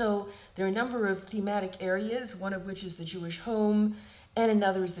 And so there are a number of thematic areas, one of which is the Jewish home, and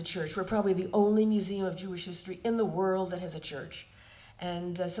another is the church. We're probably the only museum of Jewish history in the world that has a church.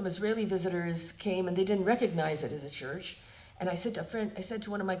 And some Israeli visitors came and they didn't recognize it as a church. And I said to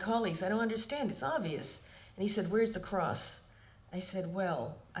one of my colleagues, I don't understand, it's obvious. And he said, where's the cross? I said,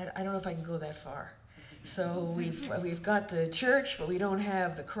 well, I don't know if I can go that far. So we've got the church, but we don't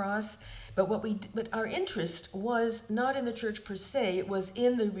have the cross. But our interest was not in the church per se, it was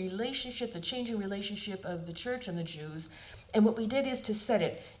in the relationship, the changing relationship of the church and the Jews. And what we did is to set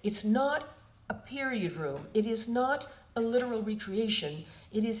it. It's not a period room. It is not a literal recreation.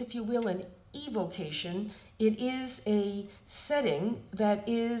 It is, if you will, an evocation. It is a setting that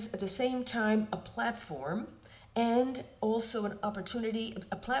is at the same time a platform and also an opportunity,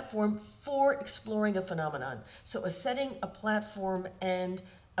 a platform for exploring a phenomenon. So a setting, a platform, and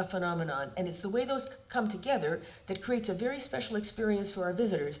a phenomenon. And it's the way those come together that creates a very special experience for our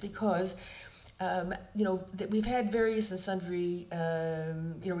visitors, because that we've had various and sundry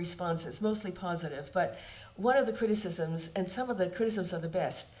responses, mostly positive, but one of the criticisms, and some of the criticisms are the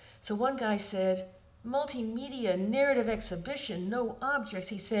best. So one guy said, multimedia narrative exhibition, no objects.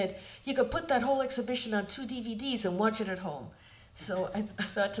 He said, you could put that whole exhibition on 2 DVDs and watch it at home. So I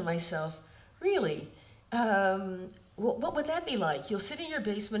thought to myself, really? What would that be like? You'll sit in your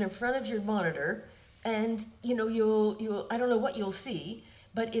basement in front of your monitor, and you'll I don't know what you'll see,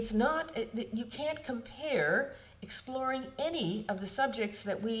 but it's not, you can't compare exploring any of the subjects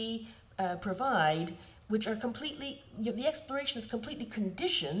that we provide, which are completely, the exploration is completely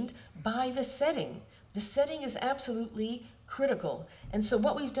conditioned by the setting. The setting is absolutely critical. And so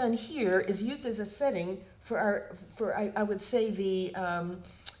what we've done here is used as a setting for I would say, the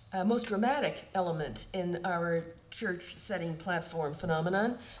most dramatic element in our church setting platform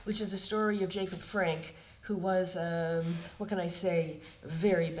phenomenon, which is the story of Jacob Frank, who was, what can I say, a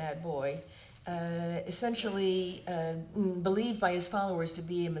very bad boy, essentially believed by his followers to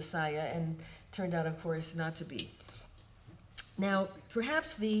be a messiah, and turned out, of course, not to be. Now,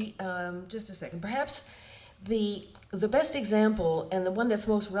 perhaps perhaps the best example, and the one that's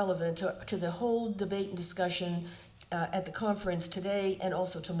most relevant to the whole debate and discussion at the conference today and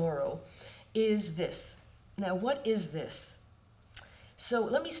also tomorrow, is this. Now, what is this? So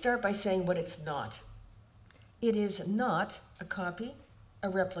let me start by saying what it's not. It is not a copy, a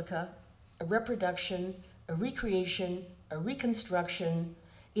replica, a reproduction, a recreation, a reconstruction.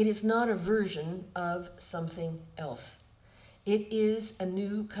 It is not a version of something else. It is a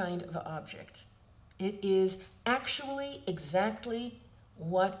new kind of object. It is actually exactly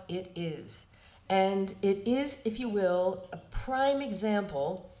what it is. And it is, if you will, a prime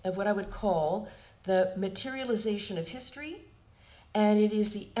example of what I would call the materialization of history, and it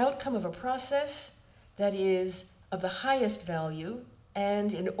is the outcome of a process that is of the highest value,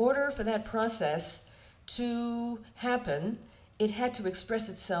 and in order for that process to happen, it had to express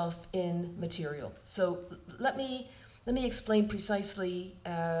itself in material. So let me explain precisely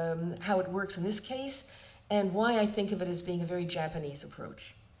how it works in this case, and why I think of it as being a very Japanese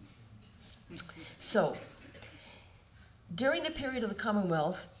approach. So, during the period of the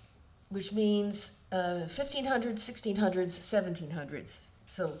Commonwealth, which means 1500s, 1600s, 1700s,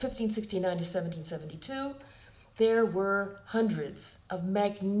 so 1569 to 1772, there were hundreds of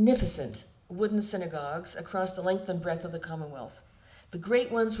magnificent wooden synagogues across the length and breadth of the Commonwealth. The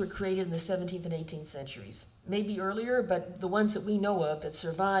great ones were created in the 17th and 18th centuries, maybe earlier, but the ones that we know of that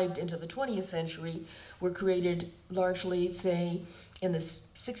survived into the 20th century were created largely, say, in the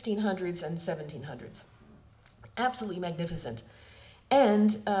 1600s and 1700s. Absolutely magnificent.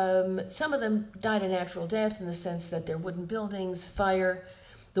 And some of them died a natural death in the sense that they're wooden buildings, fire.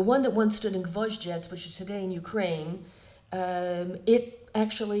 The one that once stood in Gvozdzec, which is today in Ukraine, it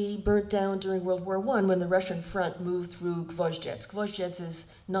actually burnt down during World War I when the Russian front moved through Gvozdzec. Gvozdzec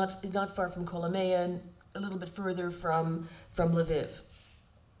is not far from Kolomea, a little bit further from Lviv.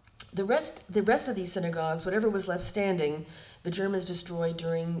 The rest of these synagogues, whatever was left standing, the Germans destroyed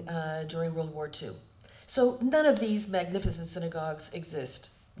during World War II. So none of these magnificent synagogues exist.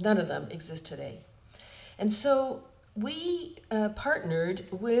 None of them exist today. And so we partnered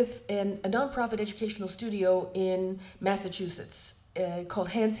with a nonprofit educational studio in Massachusetts called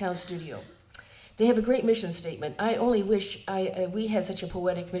Hans House Studio. They have a great mission statement. I only wish we had such a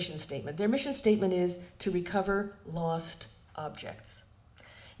poetic mission statement. Their mission statement is to recover lost objects.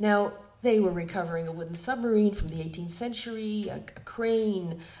 Now, they were recovering a wooden submarine from the 18th century, a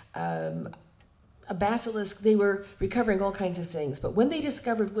crane, a basilisk. They were recovering all kinds of things. But when they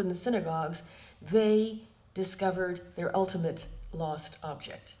discovered wooden synagogues, they discovered their ultimate lost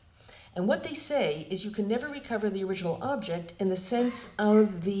object. And what they say is you can never recover the original object in the sense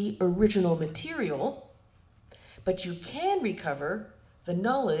of the original material, but you can recover the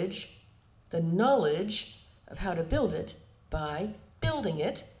knowledge of how to build it by building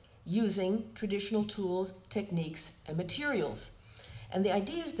it using traditional tools, techniques, and materials. And the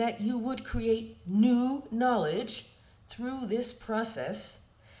idea is that you would create new knowledge through this process,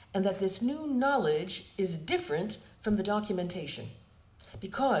 and that this new knowledge is different from the documentation.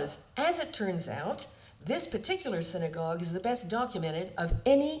 Because, as it turns out, this particular synagogue is the best documented of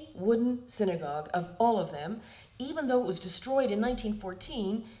any wooden synagogue, of all of them. Even though it was destroyed in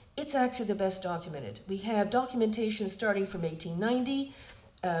 1914, it's actually the best documented. We have documentation starting from 1890,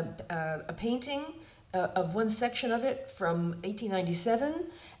 a painting of one section of it from 1897,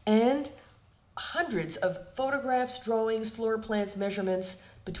 and hundreds of photographs, drawings, floor plans, measurements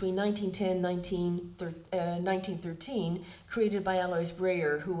between 1910 and 1913, created by Alois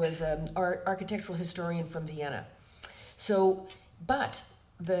Breyer, who was an architectural historian from Vienna. So, but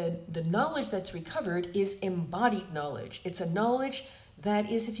the knowledge that's recovered is embodied knowledge. It's a knowledge that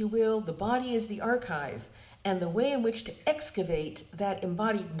is, if you will, the body is the archive, and the way in which to excavate that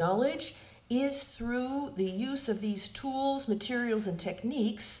embodied knowledge is through the use of these tools, materials, and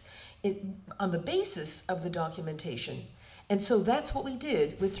techniques on the basis of the documentation. And so that's what we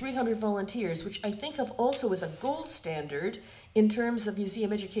did with 300 volunteers, which I think of also as a gold standard in terms of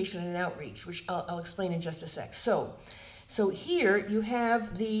museum education and outreach, which I'll explain in just a sec. So here you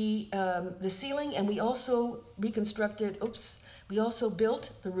have the ceiling, and we also reconstructed, we also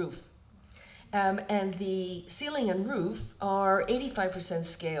built the roof. And the ceiling and roof are 85%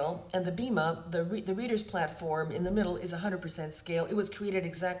 scale, and the bima, the reader's platform in the middle, is 100% scale. It was created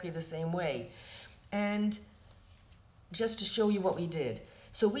exactly the same way. And just to show you what we did.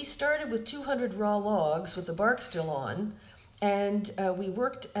 So we started with 200 raw logs with the bark still on, and we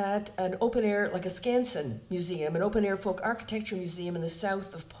worked at an open air, like a Skansen museum, an open air folk architecture museum in the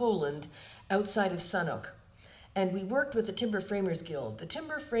south of Poland, outside of Sanok. And we worked with the Timber Framers Guild. The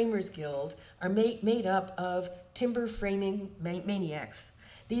Timber Framers Guild are made up of timber framing maniacs.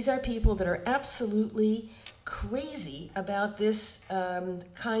 These are people that are absolutely crazy about this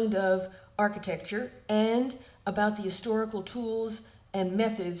kind of architecture and about the historical tools and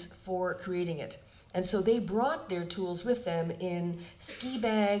methods for creating it. And so they brought their tools with them in ski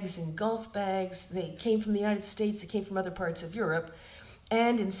bags and golf bags. They came from the United States, they came from other parts of Europe.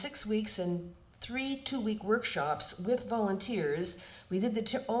 And in 6 weeks and 3 two-week workshops with volunteers, we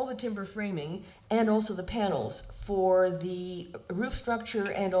did all the timber framing and also the panels for the roof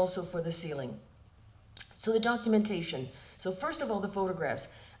structure and also for the ceiling. So the documentation. So first of all, the photographs.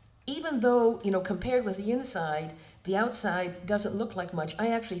 Even though, compared with the inside, the outside doesn't look like much, I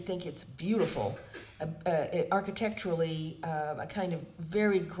actually think it's beautiful. Architecturally, a kind of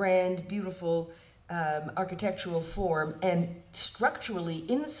very grand, beautiful architectural form, and structurally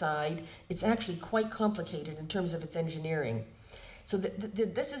inside, it's actually quite complicated in terms of its engineering. So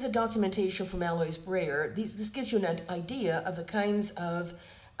this is a documentation from Alois Breyer. This gives you an idea of the kinds of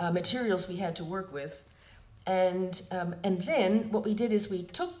materials we had to work with. And then what we did is we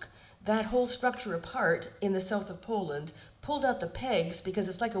took that whole structure apart in the south of Poland, pulled out the pegs, because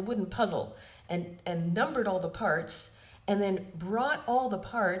it's like a wooden puzzle, and numbered all the parts, and then brought all the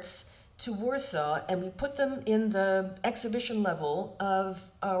parts to Warsaw, and we put them in the exhibition level of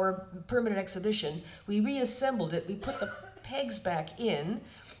our permanent exhibition. We reassembled it, we put the pegs back in,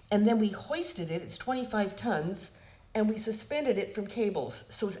 and then we hoisted it, it's 25 tons, and we suspended it from cables,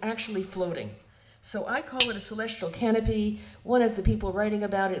 so it's actually floating. So I call it a celestial canopy. One of the people writing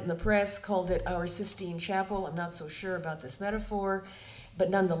about it in the press called it our Sistine Chapel. I'm not so sure about this metaphor,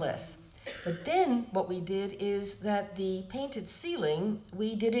 but nonetheless. But then what we did is that the painted ceiling,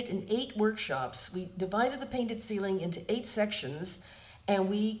 we did it in 8 workshops. We divided the painted ceiling into 8 sections, and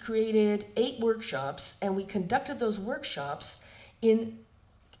we created 8 workshops, and we conducted those workshops in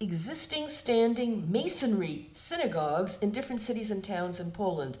existing standing masonry synagogues in different cities and towns in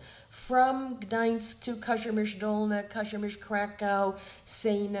Poland, from Gdańsk to Kazimierz-Dolny, Kazimierz-Krakow,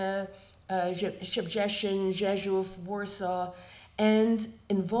 Sejna, Szczebrzeszyn, Rzeszów, Warsaw, and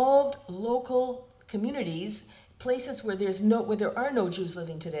involved local communities, places where there are no Jews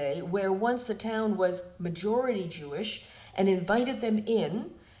living today, where once the town was majority Jewish, and invited them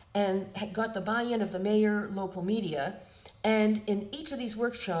in and got the buy-in of the mayor, local media. And in each of these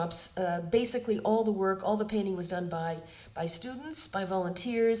workshops, basically all the work, all the painting was done by students, by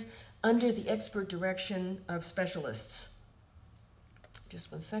volunteers, under the expert direction of specialists.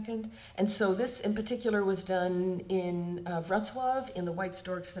 Just one second. And so this in particular was done in Wrocław, in the White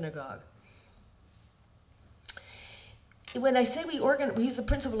Stork Synagogue. When I say we use the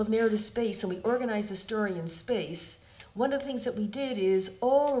principle of narrative space and we organize the story in space, one of the things that we did is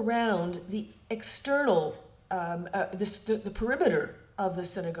all around the external the perimeter of the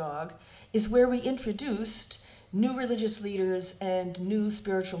synagogue is where we introduced new religious leaders and new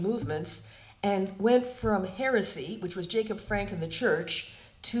spiritual movements, and went from heresy, which was Jacob Frank and the church,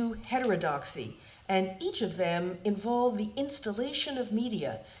 to heterodoxy. And each of them involved the installation of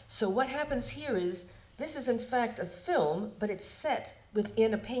media. So what happens here is, this is in fact a film, but it's set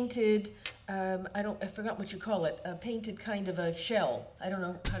within a painted, I forgot what you call it, a painted kind of a shell. I don't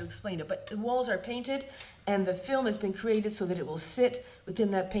know how to explain it, but the walls are painted, and the film has been created so that it will sit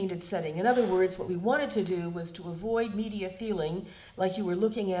within that painted setting. In other words, what we wanted to do was to avoid media feeling like you were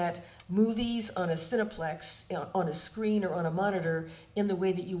looking at movies on a Cineplex, on a screen or on a monitor, in the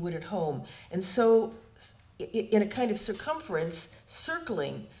way that you would at home. And so, in a kind of circumference,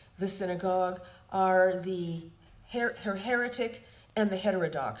 circling the synagogue, are the heretic and the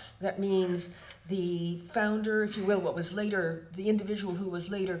heterodox. That means the founder, if you will, what was later, the individual who was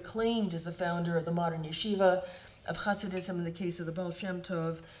later claimed as the founder of the modern yeshiva, of Hasidism in the case of the Baal Shem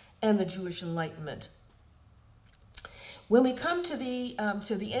Tov, and the Jewish Enlightenment. When we come to the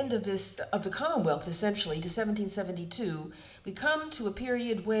end of the Commonwealth, essentially, to 1772, we come to a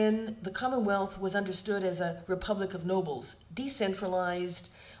period when the Commonwealth was understood as a republic of nobles,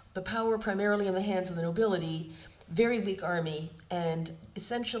 decentralized, the power primarily in the hands of the nobility, very weak army, and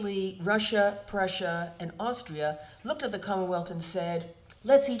essentially Russia, Prussia, and Austria looked at the Commonwealth and said,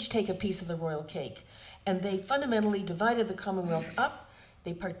 let's each take a piece of the royal cake. And they fundamentally divided the Commonwealth up,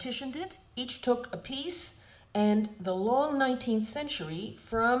 they partitioned it, each took a piece, and the long 19th century,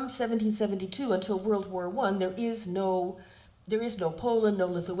 from 1772 until World War I, there is no Poland, no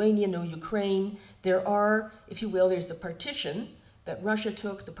Lithuania, no Ukraine. There are, if you will, there's the partition that Russia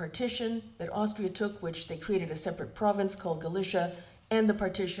took, the partition that Austria took, which they created a separate province called Galicia, and the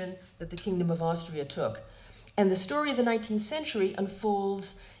partition that the Kingdom of Austria took. And the story of the 19th century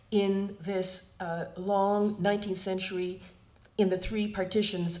unfolds in this long 19th century, in the 3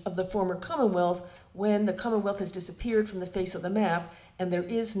 partitions of the former Commonwealth, when the Commonwealth has disappeared from the face of the map, and there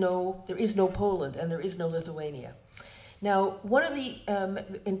is no Poland, and there is no Lithuania. Now, one of the,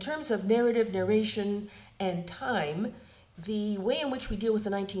 in terms of narrative, narration, and time, the way in which we deal with the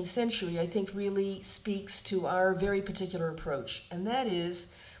 19th century, I think, really speaks to our very particular approach, and that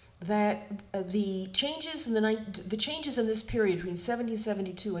is that the changes in this period between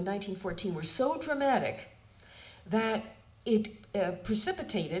 1772 and 1914 were so dramatic that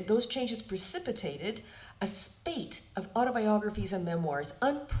those changes precipitated a spate of autobiographies and memoirs,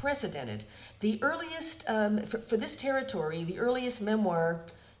 unprecedented. The earliest, for this territory, the earliest memoir,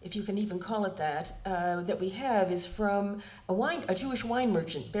 if you can even call it that, that we have is from a Jewish wine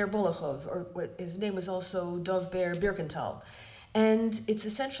merchant, Ber Bolachov, or his name was also Dov Ber Birkenthal. And it's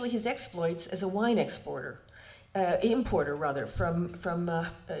essentially his exploits as a wine importer rather, from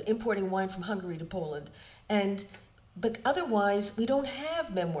importing wine from Hungary to Poland. But otherwise, we don't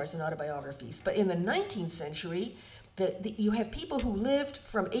have memoirs and autobiographies. But in the 19th century, you have people who lived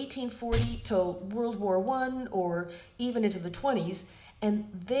from 1840 till World War I, or even into the 20s, And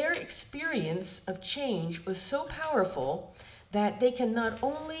their experience of change was so powerful that they can not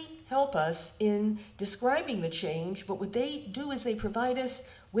only help us in describing the change, but what they do is they provide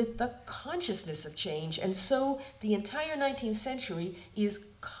us with the consciousness of change. And so the entire 19th century is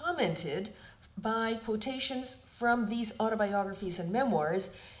commented by quotations from these autobiographies and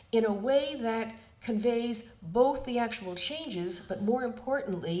memoirs in a way that conveys both the actual changes, but more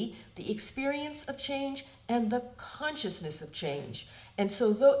importantly, the experience of change and the consciousness of change. And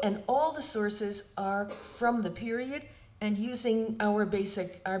so, and all the sources are from the period and using our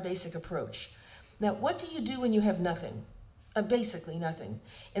basic approach. Now, what do you do when you have nothing? Basically nothing.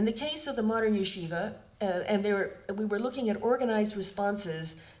 In the case of the modern yeshiva, we were looking at organized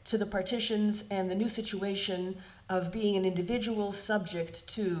responses to the partitions and the new situation of being an individual subject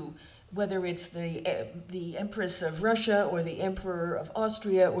to whether it's the Empress of Russia or the Emperor of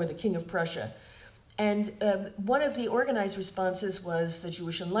Austria or the King of Prussia. And one of the organized responses was the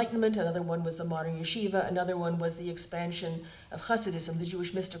Jewish Enlightenment, another one was the modern yeshiva, another one was the expansion of Hasidism, the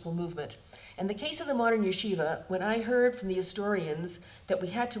Jewish mystical movement. In the case of the modern yeshiva, when I heard from the historians that we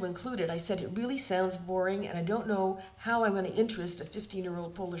had to include it, I said, it really sounds boring, and I don't know how I'm going to interest a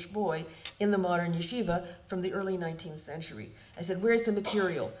 15-year-old Polish boy in the modern yeshiva from the early 19th century. I said, where's the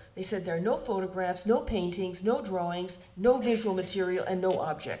material? They said, there are no photographs, no paintings, no drawings, no visual material, and no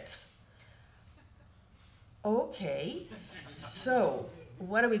objects. Okay, so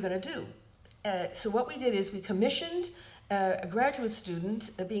what are we going to do? So what we did is we commissioned a graduate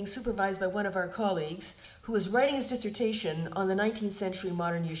student being supervised by one of our colleagues who was writing his dissertation on the 19th century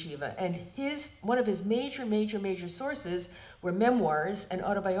modern yeshiva. And one of his major sources were memoirs and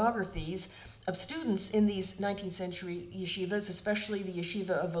autobiographies of students in these 19th century yeshivas, especially the yeshiva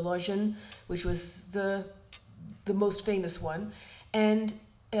of Volozhin, which was the most famous one. And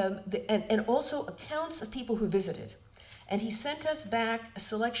also accounts of people who visited. And he sent us back a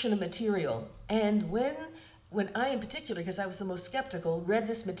selection of material. And when I, in particular, because I was the most skeptical, read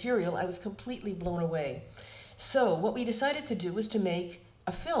this material, I was completely blown away. So what we decided to do was to make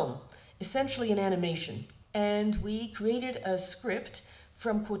a film, essentially an animation. And we created a script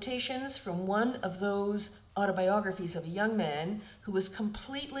from quotations from one of those autobiographies of a young man who was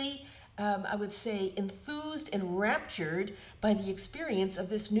completely I would say, enthused and raptured by the experience of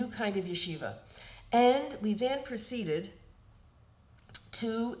this new kind of yeshiva. And we then proceeded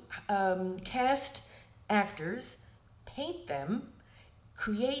to cast actors, paint them,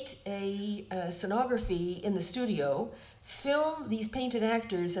 create a scenography in the studio, film these painted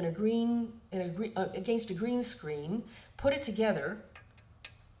actors against a green screen, put it together,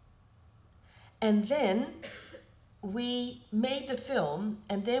 and then we made the film,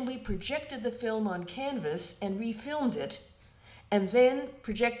 and then we projected the film on canvas and refilmed it, and then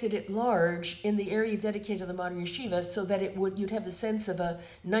projected it large in the area dedicated to the modern yeshiva so that you'd have the sense of a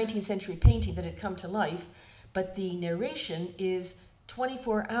 19th century painting that had come to life. But the narration is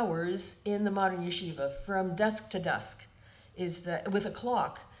 24 hours in the modern yeshiva, from dusk to dusk, with a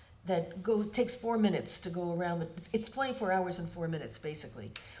clock that takes 4 minutes to go around. It's 24 hours and 4 minutes,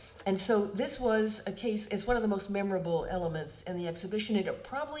 basically. And so this was a case, it's one of the most memorable elements in the exhibition. It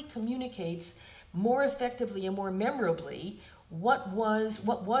probably communicates more effectively and more memorably what was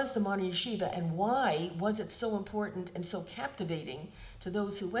the modern yeshiva and why was it so important and so captivating to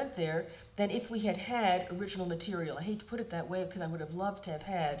those who went there than if we had had original material. I hate to put it that way because I would have loved to have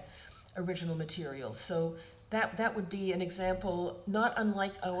had original material. So that would be an example not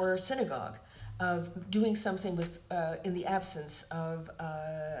unlike our synagogue of doing something with in the absence of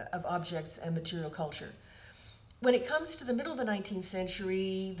objects and material culture. When it comes to the middle of the 19th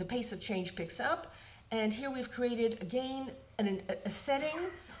century, the pace of change picks up, and here we've created, again, a setting,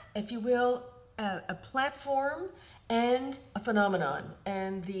 if you will, a platform and a phenomenon.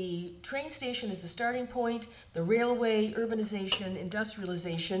 And the train station is the starting point, the railway, urbanization,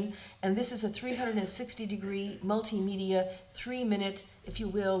 industrialization, and this is a 360-degree multimedia, 3-minute, if you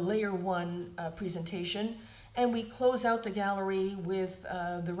will, layer one presentation. And we close out the gallery with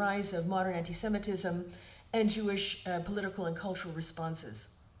the rise of modern anti-Semitism and Jewish political and cultural responses.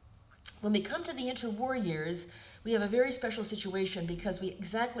 When we come to the interwar years, we have a very special situation because we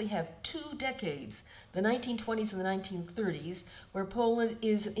exactly have 2 decades, the 1920s and the 1930s, where Poland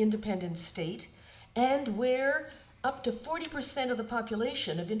is an independent state, and where up to 40% of the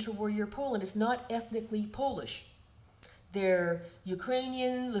population of interwar year Poland is not ethnically Polish. They're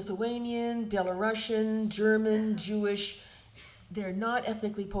Ukrainian, Lithuanian, Belarusian, German, Jewish. They're not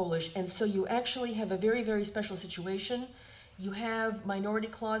ethnically Polish, and so you actually have a very, very special situation. You have minority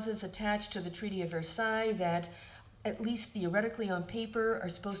clauses attached to the Treaty of Versailles that, at least theoretically on paper, are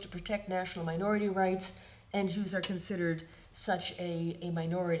supposed to protect national minority rights, and Jews are considered such a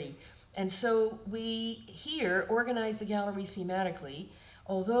minority. And so we here organize the gallery thematically,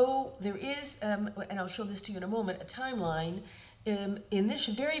 although there is, and I'll show this to you in a moment, a timeline. In this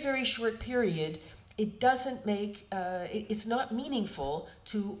very, very short period, it doesn't make, it's not meaningful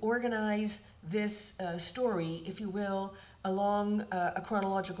to organize this story, if you will, along a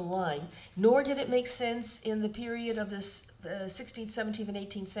chronological line, nor did it make sense in the period of this 16th, 17th, and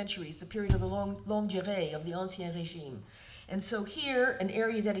 18th centuries, the period of the longue durée, of the Ancien Régime. And so here, an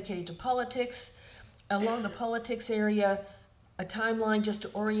area dedicated to politics, along the politics area, a timeline just to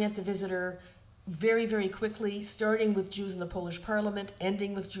orient the visitor very, very quickly, starting with Jews in the Polish parliament,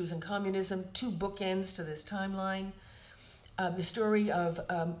 ending with Jews in communism, two bookends to this timeline. The story of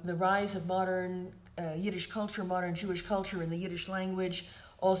the rise of modern Yiddish culture, modern Jewish culture in the Yiddish language,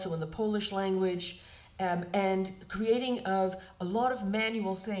 also in the Polish language, and creating of a lot of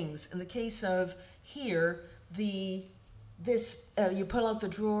manual things. In the case of here, you pull out the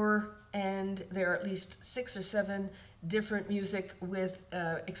drawer and there are at least 6 or 7 different music with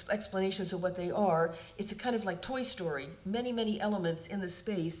explanations of what they are. It's a kind of like Toy Story, many, many elements in the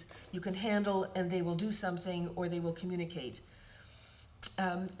space you can handle, and they will do something or they will communicate.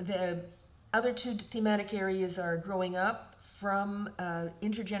 The other two thematic areas are growing up, from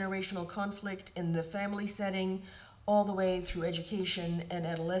intergenerational conflict in the family setting all the way through education and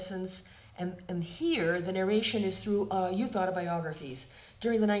adolescence. And here, the narration is through youth autobiographies.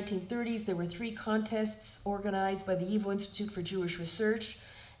 During the 1930s, there were 3 contests organized by the YIVO Institute for Jewish Research,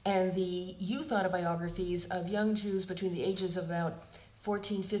 and the youth autobiographies of young Jews between the ages of about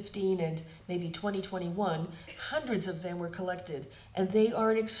 14, 15, and maybe 20, 21, hundreds of them were collected. And they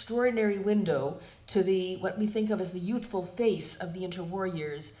are an extraordinary window to what we think of as the youthful face of the interwar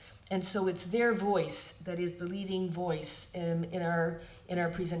years. And so it's their voice that is the leading voice in our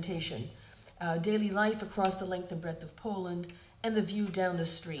presentation. Daily life across the length and breadth of Poland, and the view down the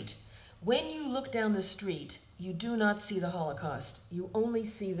street. When you look down the street, you do not see the Holocaust. You only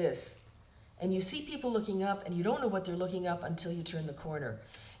see this. And you see people looking up, and you don't know what they're looking up until you turn the corner.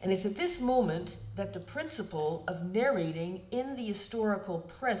 And it's at this moment that the principle of narrating in the historical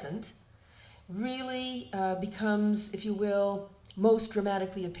present really becomes, if you will, most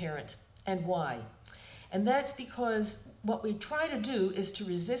dramatically apparent. And why? And that's because what we try to do is to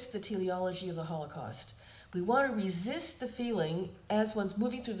resist the teleology of the Holocaust. We want to resist the feeling, as one's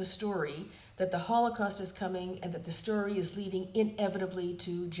moving through the story, that the Holocaust is coming and that the story is leading inevitably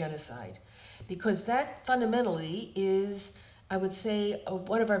to genocide. Because that fundamentally is, I would say,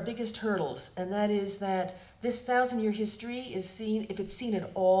 one of our biggest hurdles, and that is that this 1,000-year history is seen, if it's seen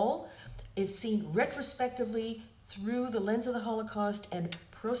at all, it's seen retrospectively through the lens of the Holocaust and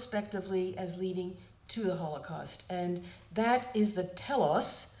prospectively as leading to the Holocaust. And that is the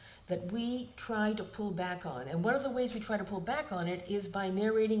telos that we try to pull back on. And one of the ways we try to pull back on it is by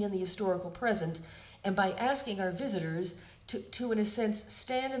narrating in the historical present and by asking our visitors to in a sense,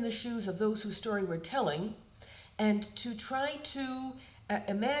 stand in the shoes of those whose story we're telling and to try to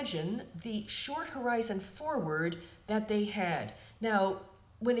imagine the short horizon forward that they had. Now,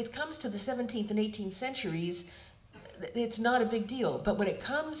 when it comes to the 17th and 18th centuries, it's not a big deal. But when it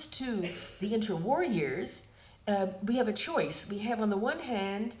comes to the interwar years, we have a choice. We have, on the one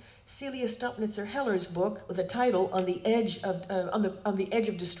hand, Celia Stopnitzer-Heller's book with a title on the edge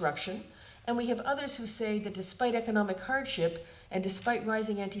of destruction, and we have others who say that despite economic hardship and despite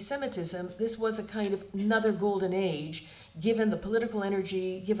rising anti-Semitism, this was a kind of another golden age, given the political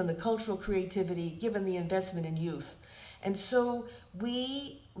energy, given the cultural creativity, given the investment in youth. And so what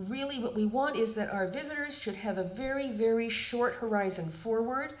we want is that our visitors should have a very, very short horizon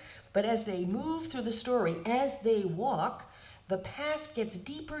forward, but as they move through the story, as they walk, the past gets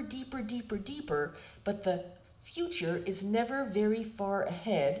deeper, deeper, deeper, deeper, but the future is never very far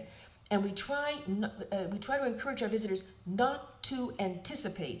ahead. And we try to encourage our visitors not to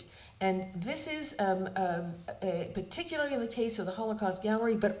anticipate. And this is particularly in the case of the Holocaust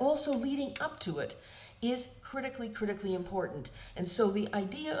Gallery, but also leading up to it, is critically, critically important. And so the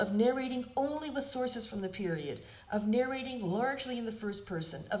idea of narrating only with sources from the period, of narrating largely in the first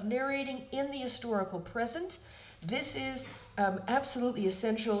person, of narrating in the historical present, this is absolutely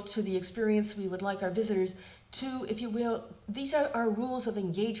essential to the experience we would like our visitors to, if you will, these are our rules of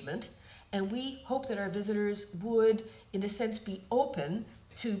engagement, and we hope that our visitors would, in a sense, be open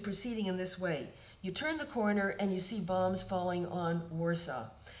to proceeding in this way. You turn the corner and you see bombs falling on Warsaw.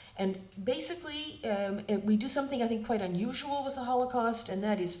 And basically, we do something I think quite unusual with the Holocaust, and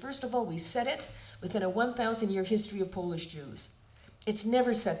that is, first of all, we set it within a 1,000-year history of Polish Jews. It's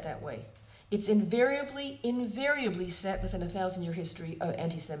never set that way. it's invariably set within a 1,000-year history of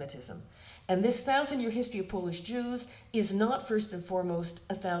anti-Semitism. And this 1,000-year history of Polish Jews is not first and foremost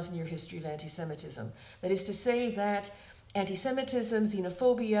a 1,000-year history of anti-Semitism. That is to say that anti-Semitism,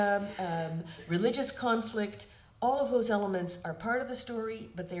 xenophobia, religious conflict, all of those elements are part of the story,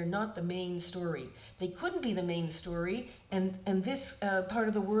 but they're not the main story. They couldn't be the main story, and this part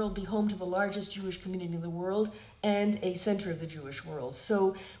of the world be home to the largest Jewish community in the world and a center of the Jewish world.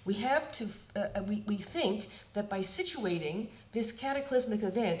 So we have to, we think that by situating this cataclysmic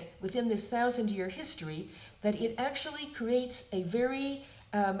event within this 1,000-year history, that it actually creates a very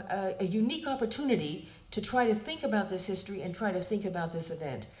a unique opportunity to try to think about this history and try to think about this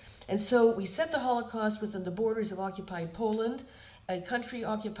event. And so we set the Holocaust within the borders of occupied Poland, a country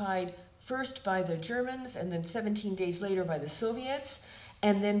occupied first by the Germans and then 17 days later by the Soviets.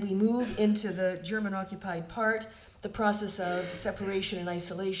 And then we move into the German-occupied part, the process of separation and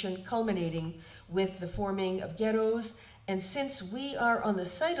isolation, culminating with the forming of ghettos. And since we are on the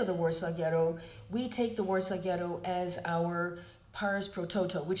site of the Warsaw Ghetto, we take the Warsaw Ghetto as our pars pro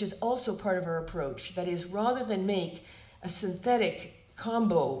toto, which is also part of our approach. That is, rather than make a synthetic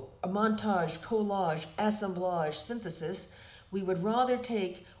combo, a montage, collage, assemblage, synthesis, we would rather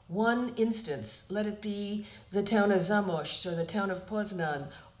take one instance, let it be the town of Zamość or the town of Poznan,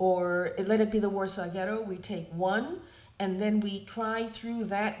 or let it be the Warsaw Ghetto. We take one, and then we try through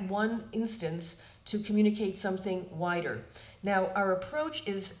that one instance to communicate something wider. Now, our approach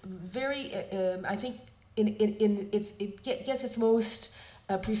is very, I think, it gets its most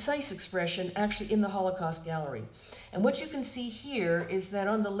precise expression actually in the Holocaust Gallery. And what you can see here is that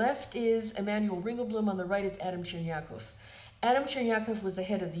on the left is Emanuel Ringelblum, on the right is Adam Chernyakov. Adam Chernyakov was the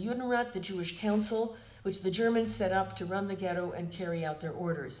head of the Judenrat, the Jewish council, which the Germans set up to run the ghetto and carry out their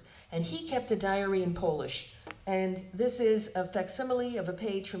orders. And he kept a diary in Polish. And this is a facsimile of a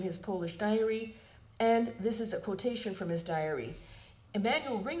page from his Polish diary, and this is a quotation from his diary.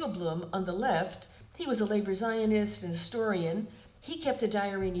 Emanuel Ringelblum, on the left, he was a labor Zionist and historian. He kept a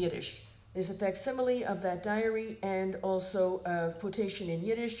diary in Yiddish. There's a facsimile of that diary and also a quotation in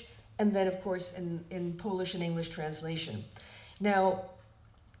Yiddish, and then, of course, in Polish and English translation. Now,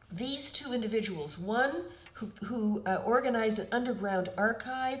 these two individuals, one who organized an underground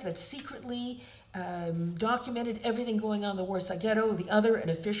archive that secretly documented everything going on in the Warsaw Ghetto, the other, an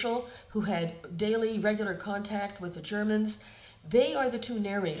official who had daily, regular contact with the Germans, they are the two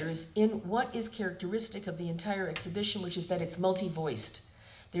narrators in what is characteristic of the entire exhibition, which is that it's multi-voiced.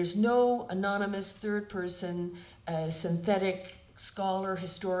 There's no anonymous third-person synthetic scholar,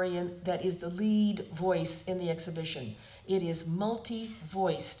 historian that is the lead voice in the exhibition. It is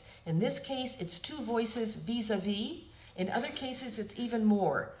multi-voiced. In this case, it's two voices vis-a-vis. In other cases, it's even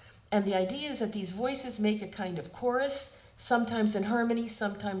more. And the idea is that these voices make a kind of chorus, sometimes in harmony,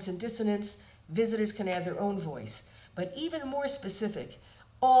 sometimes in dissonance. Visitors can add their own voice. But even more specific,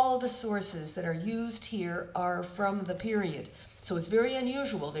 all the sources that are used here are from the period. So it's very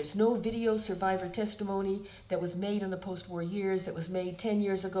unusual. There's no video survivor testimony that was made in the post-war years, that was made 10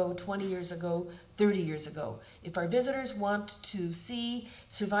 years ago, 20 years ago, 30 years ago. If our visitors want to see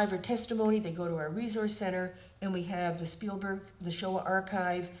survivor testimony, they go to our resource center, and we have the Spielberg, the Shoah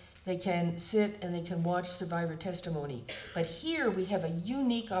archive. They can sit and they can watch survivor testimony. But here we have a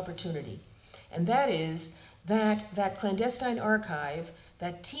unique opportunity, and that is that clandestine archive,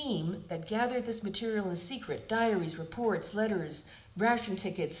 that team that gathered this material in secret, diaries, reports, letters, ration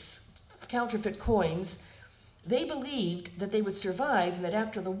tickets, counterfeit coins, they believed that they would survive and that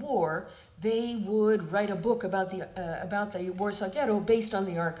after the war, they would write a book about the Warsaw Ghetto based on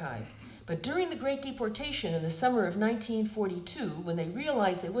the archive. But during the Great Deportation in the summer of 1942, when they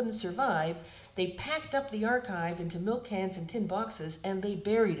realized they wouldn't survive, they packed up the archive into milk cans and tin boxes and they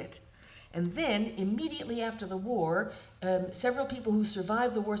buried it. And then, immediately after the war, several people who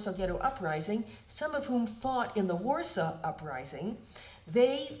survived the Warsaw Ghetto uprising, some of whom fought in the Warsaw uprising,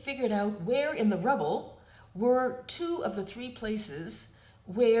 they figured out where in the rubble were two of the three places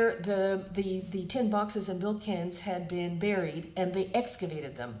where the tin boxes and milk cans had been buried, and they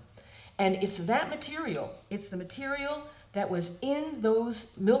excavated them. And it's that material, it's the material that was in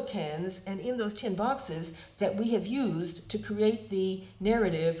those milk cans and in those tin boxes that we have used to create the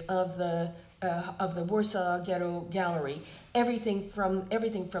narrative of the Warsaw Ghetto Gallery, everything from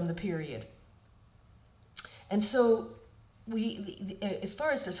the period. And so as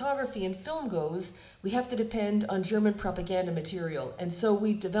far as photography and film goes, we have to depend on German propaganda material. And so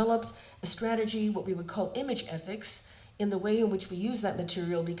we've developed a strategy, what we would call image ethics, in the way in which we use that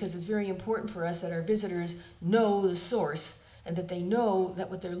material, because it's very important for us that our visitors know the source and that they know that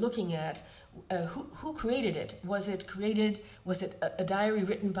what they're looking at, who created it? Was it a diary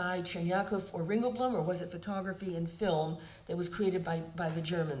written by Chernyakov or Ringelblum, or was it photography and film that was created by the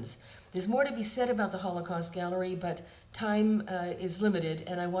Germans? There's more to be said about the Holocaust Gallery, but time is limited,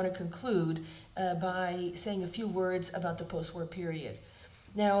 and I want to conclude by saying a few words about the post-war period.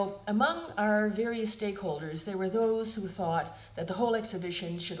 Now, among our various stakeholders, there were those who thought that the whole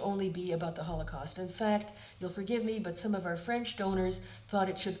exhibition should only be about the Holocaust. In fact, you'll forgive me, but some of our French donors thought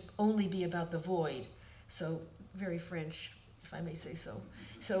it should only be about the void. So, very French, if I may say so.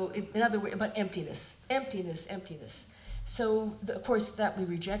 So, in other words, about emptiness, emptiness, emptiness. So, of course, that we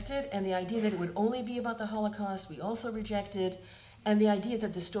rejected, and the idea that it would only be about the Holocaust, we also rejected, and the idea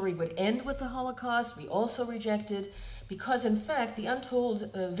that the story would end with the Holocaust, we also rejected, because in fact, the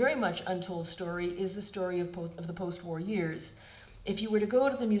untold, very much untold story is the story of the post-war years. If you were to go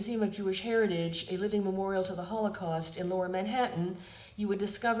to the Museum of Jewish Heritage, a living memorial to the Holocaust in Lower Manhattan, you would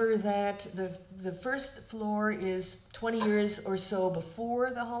discover that the first floor is 20 years or so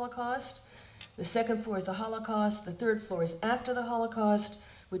before the Holocaust. The second floor is the Holocaust. The third floor is after the Holocaust,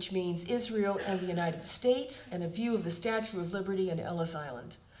 which means Israel and the United States, and a view of the Statue of Liberty and Ellis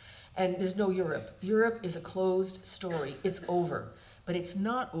Island. And there's no Europe. Europe is a closed story. It's over. But it's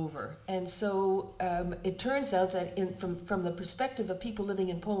not over. And so it turns out that from the perspective of people living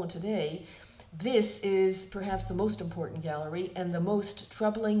in Poland today, this is perhaps the most important gallery and the most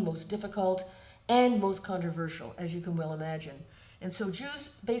troubling, most difficult, and most controversial, as you can well imagine. And so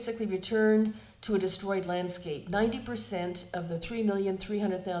Jews basically returned to a destroyed landscape. 90% of the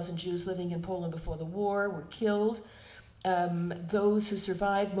 3,300,000 Jews living in Poland before the war were killed. Those who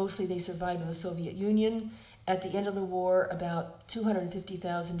survived, mostly they survived in the Soviet Union. At the end of the war, about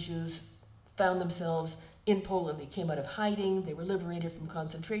 250,000 Jews found themselves in Poland. They came out of hiding, they were liberated from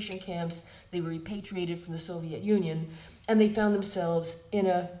concentration camps, they were repatriated from the Soviet Union, and they found themselves in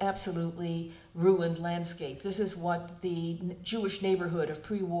an absolutely ruined landscape. This is what the Jewish neighborhood of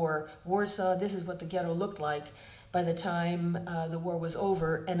pre-war Warsaw, this is what the ghetto looked like by the time the war was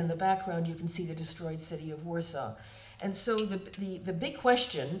over, and in the background you can see the destroyed city of Warsaw. And so the big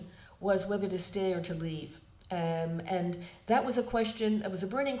question was whether to stay or to leave. And that was a question, it was a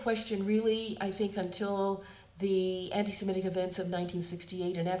burning question really, I think, until the anti-Semitic events of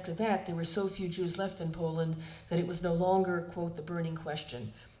 1968. And after that, there were so few Jews left in Poland that it was no longer, quote, the burning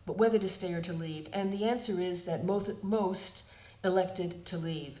question, but whether to stay or to leave. And the answer is that most elected to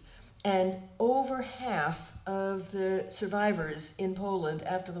leave. And over half of the survivors in Poland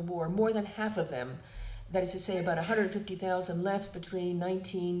after the war, more than half of them, that is to say about 150,000 left between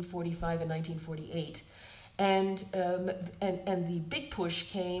 1945 and 1948. And the big push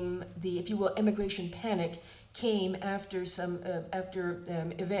came, the, if you will, immigration panic came after several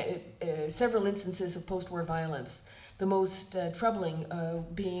instances of post-war violence. The most troubling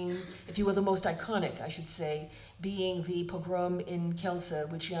being, if you will, the most iconic, I should say, being the pogrom in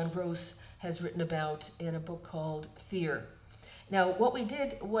Kielce, which Jan Gross has written about in a book called Fear. Now, what we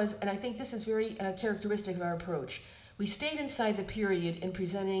did was, and I think this is very characteristic of our approach, we stayed inside the period in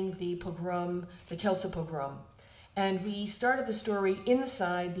presenting the pogrom, the Kielce pogrom. And we started the story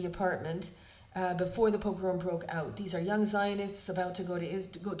inside the apartment before the pogrom broke out. These are young Zionists about to go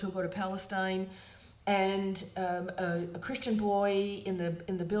to Palestine, and a Christian boy in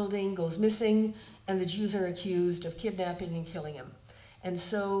the building goes missing, and the Jews are accused of kidnapping and killing him. And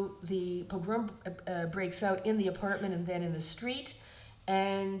so the pogrom breaks out in the apartment and then in the street.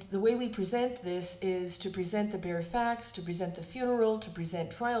 And the way we present this is to present the bare facts, to present the funeral, to present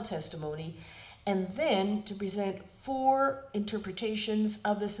trial testimony, and then to present 4 interpretations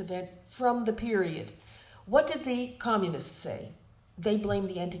of this event from the period. What did the communists say? They blamed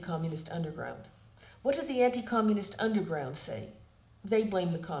the anti-communist underground. What did the anti-communist underground say? They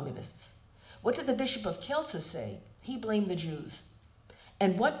blamed the communists. What did the Bishop of Kielce say? He blamed the Jews.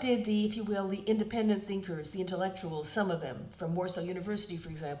 And what did the, if you will, the independent thinkers, the intellectuals, some of them, from Warsaw University, for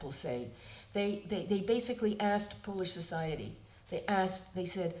example, say? They basically asked Polish society. They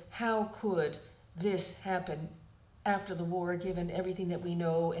said, how could this happen after the war, given everything that we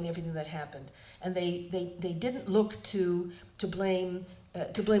know and everything that happened? And they didn't look to blame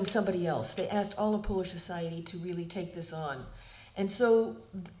somebody else. They asked all of Polish society to really take this on. And so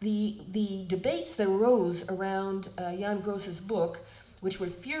the debates that arose around Jan Gross's book, which were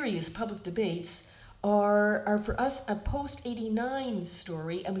furious public debates, are for us a post-89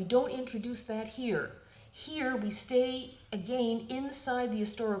 story, and we don't introduce that here. Here we stay, again, inside the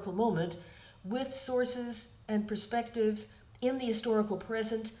historical moment with sources and perspectives in the historical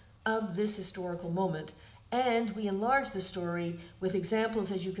present of this historical moment. And we enlarge the story with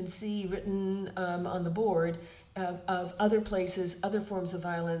examples, as you can see written on the board, of other places, other forms of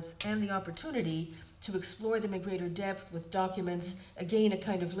violence, and the opportunity to explore them in greater depth with documents, again, a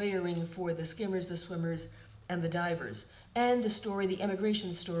kind of layering for the skimmers, the swimmers, and the divers. And the story, the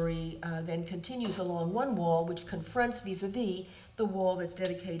emigration story, then continues along one wall, which confronts vis-a-vis the wall that's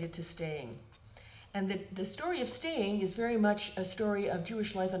dedicated to staying. And the story of staying is very much a story of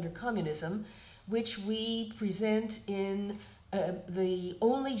Jewish life under communism, which we present in the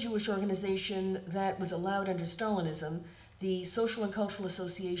only Jewish organization that was allowed under Stalinism, the Social and Cultural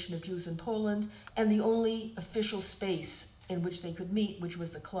Association of Jews in Poland, and the only official space in which they could meet, which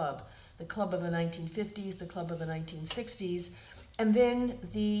was the club of the 1950s, the club of the 1960s, and then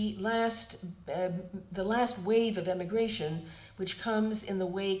the last wave of emigration, which comes in the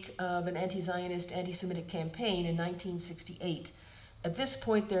wake of an anti-Zionist, anti-Semitic campaign in 1968. At this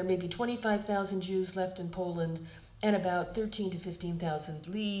point, there are maybe 25,000 Jews left in Poland, and about 13,000 to 15,000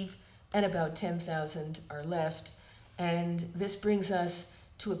 leave, and about 10,000 are left. And this brings us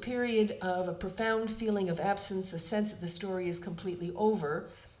to a period of a profound feeling of absence, the sense that the story is completely over,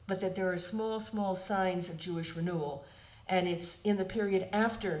 but that there are small, small signs of Jewish renewal. And it's in the period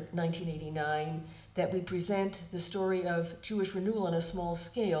after 1989 that we present the story of Jewish renewal on a small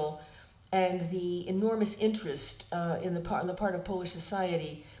scale and the enormous interest on the part of Polish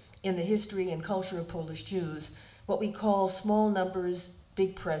society in the history and culture of Polish Jews, what we call small numbers,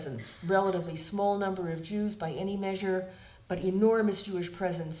 big presence, relatively small number of Jews by any measure, but enormous Jewish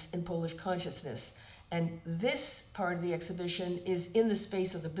presence in Polish consciousness. And this part of the exhibition is in the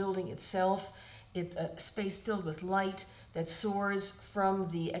space of the building itself. It's a space filled with light that soars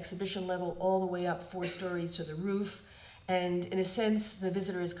from the exhibition level all the way up 4 stories to the roof. And in a sense, the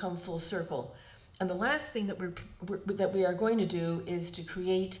visitor has come full circle. And the last thing that we are going to do is to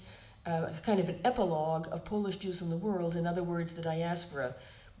create kind of an epilogue of Polish Jews in the world, in other words, the diaspora,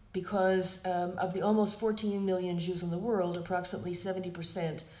 because of the almost 14 million Jews in the world, approximately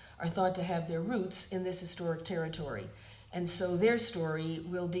 70% are thought to have their roots in this historic territory. And so their story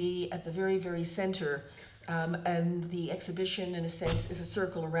will be at the very, very center, and the exhibition, in a sense, is a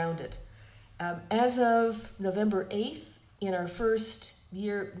circle around it. As of November 8th, in our first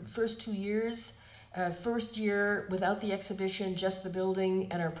 2 years, first year without the exhibition, just the building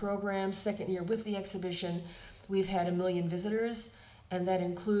and our program. Second year with the exhibition, we've had 1 million visitors, and that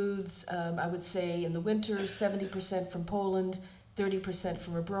includes, I would say, in the winter, 70% from Poland, 30%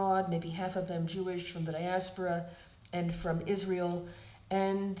 from abroad, maybe half of them Jewish from the diaspora and from Israel.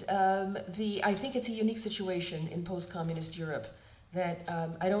 And I think it's a unique situation in post-communist Europe that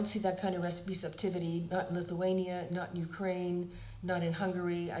I don't see that kind of receptivity, not in Lithuania, not in Ukraine, not in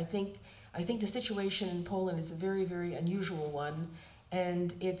Hungary. I think the situation in Poland is a very, very unusual one,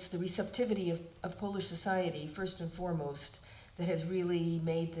 and it's the receptivity of Polish society, first and foremost, that has really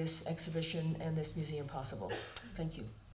made this exhibition and this museum possible. Thank you.